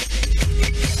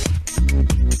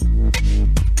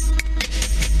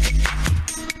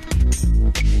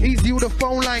 Easy, all the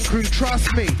phone line crew,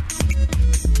 trust me.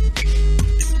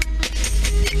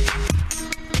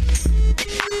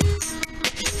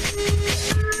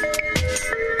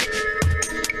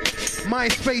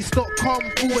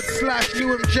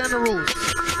 MySpace.com/Newham Generals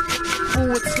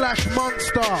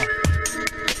 /Monksta.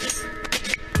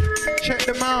 Check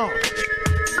them out.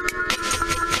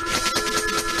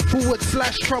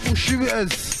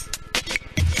 /Troubleshooters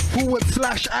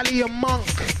 /Ali and Monk.